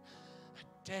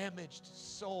a damaged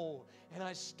soul. And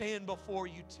I stand before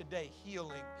you today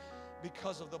healing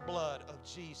because of the blood of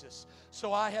Jesus.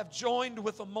 So I have joined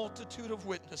with a multitude of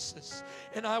witnesses,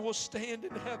 and I will stand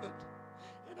in heaven,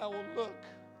 and I will look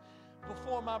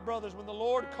before my brothers. When the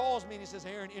Lord calls me and He says,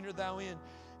 Aaron, enter thou into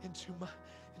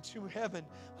heaven,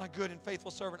 my good and faithful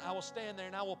servant, I will stand there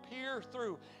and I will peer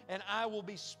through, and I will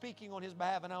be speaking on His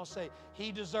behalf, and I will say,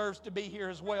 He deserves to be here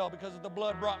as well, because if the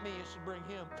blood brought me, it should bring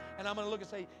him. And I'm going to look and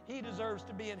say, He deserves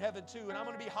to be in heaven too. And I'm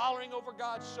going to be hollering over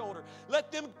God's shoulder,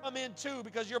 let them come in too,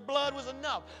 because your blood was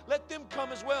enough. Let them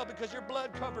come as well, because your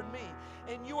blood covered me.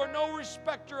 And you are no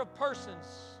respecter of persons.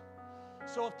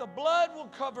 So if the blood will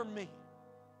cover me,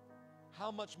 how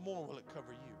much more will it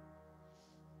cover you?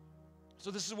 So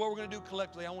this is what we're going to do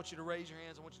collectively. I want you to raise your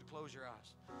hands. I want you to close your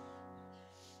eyes.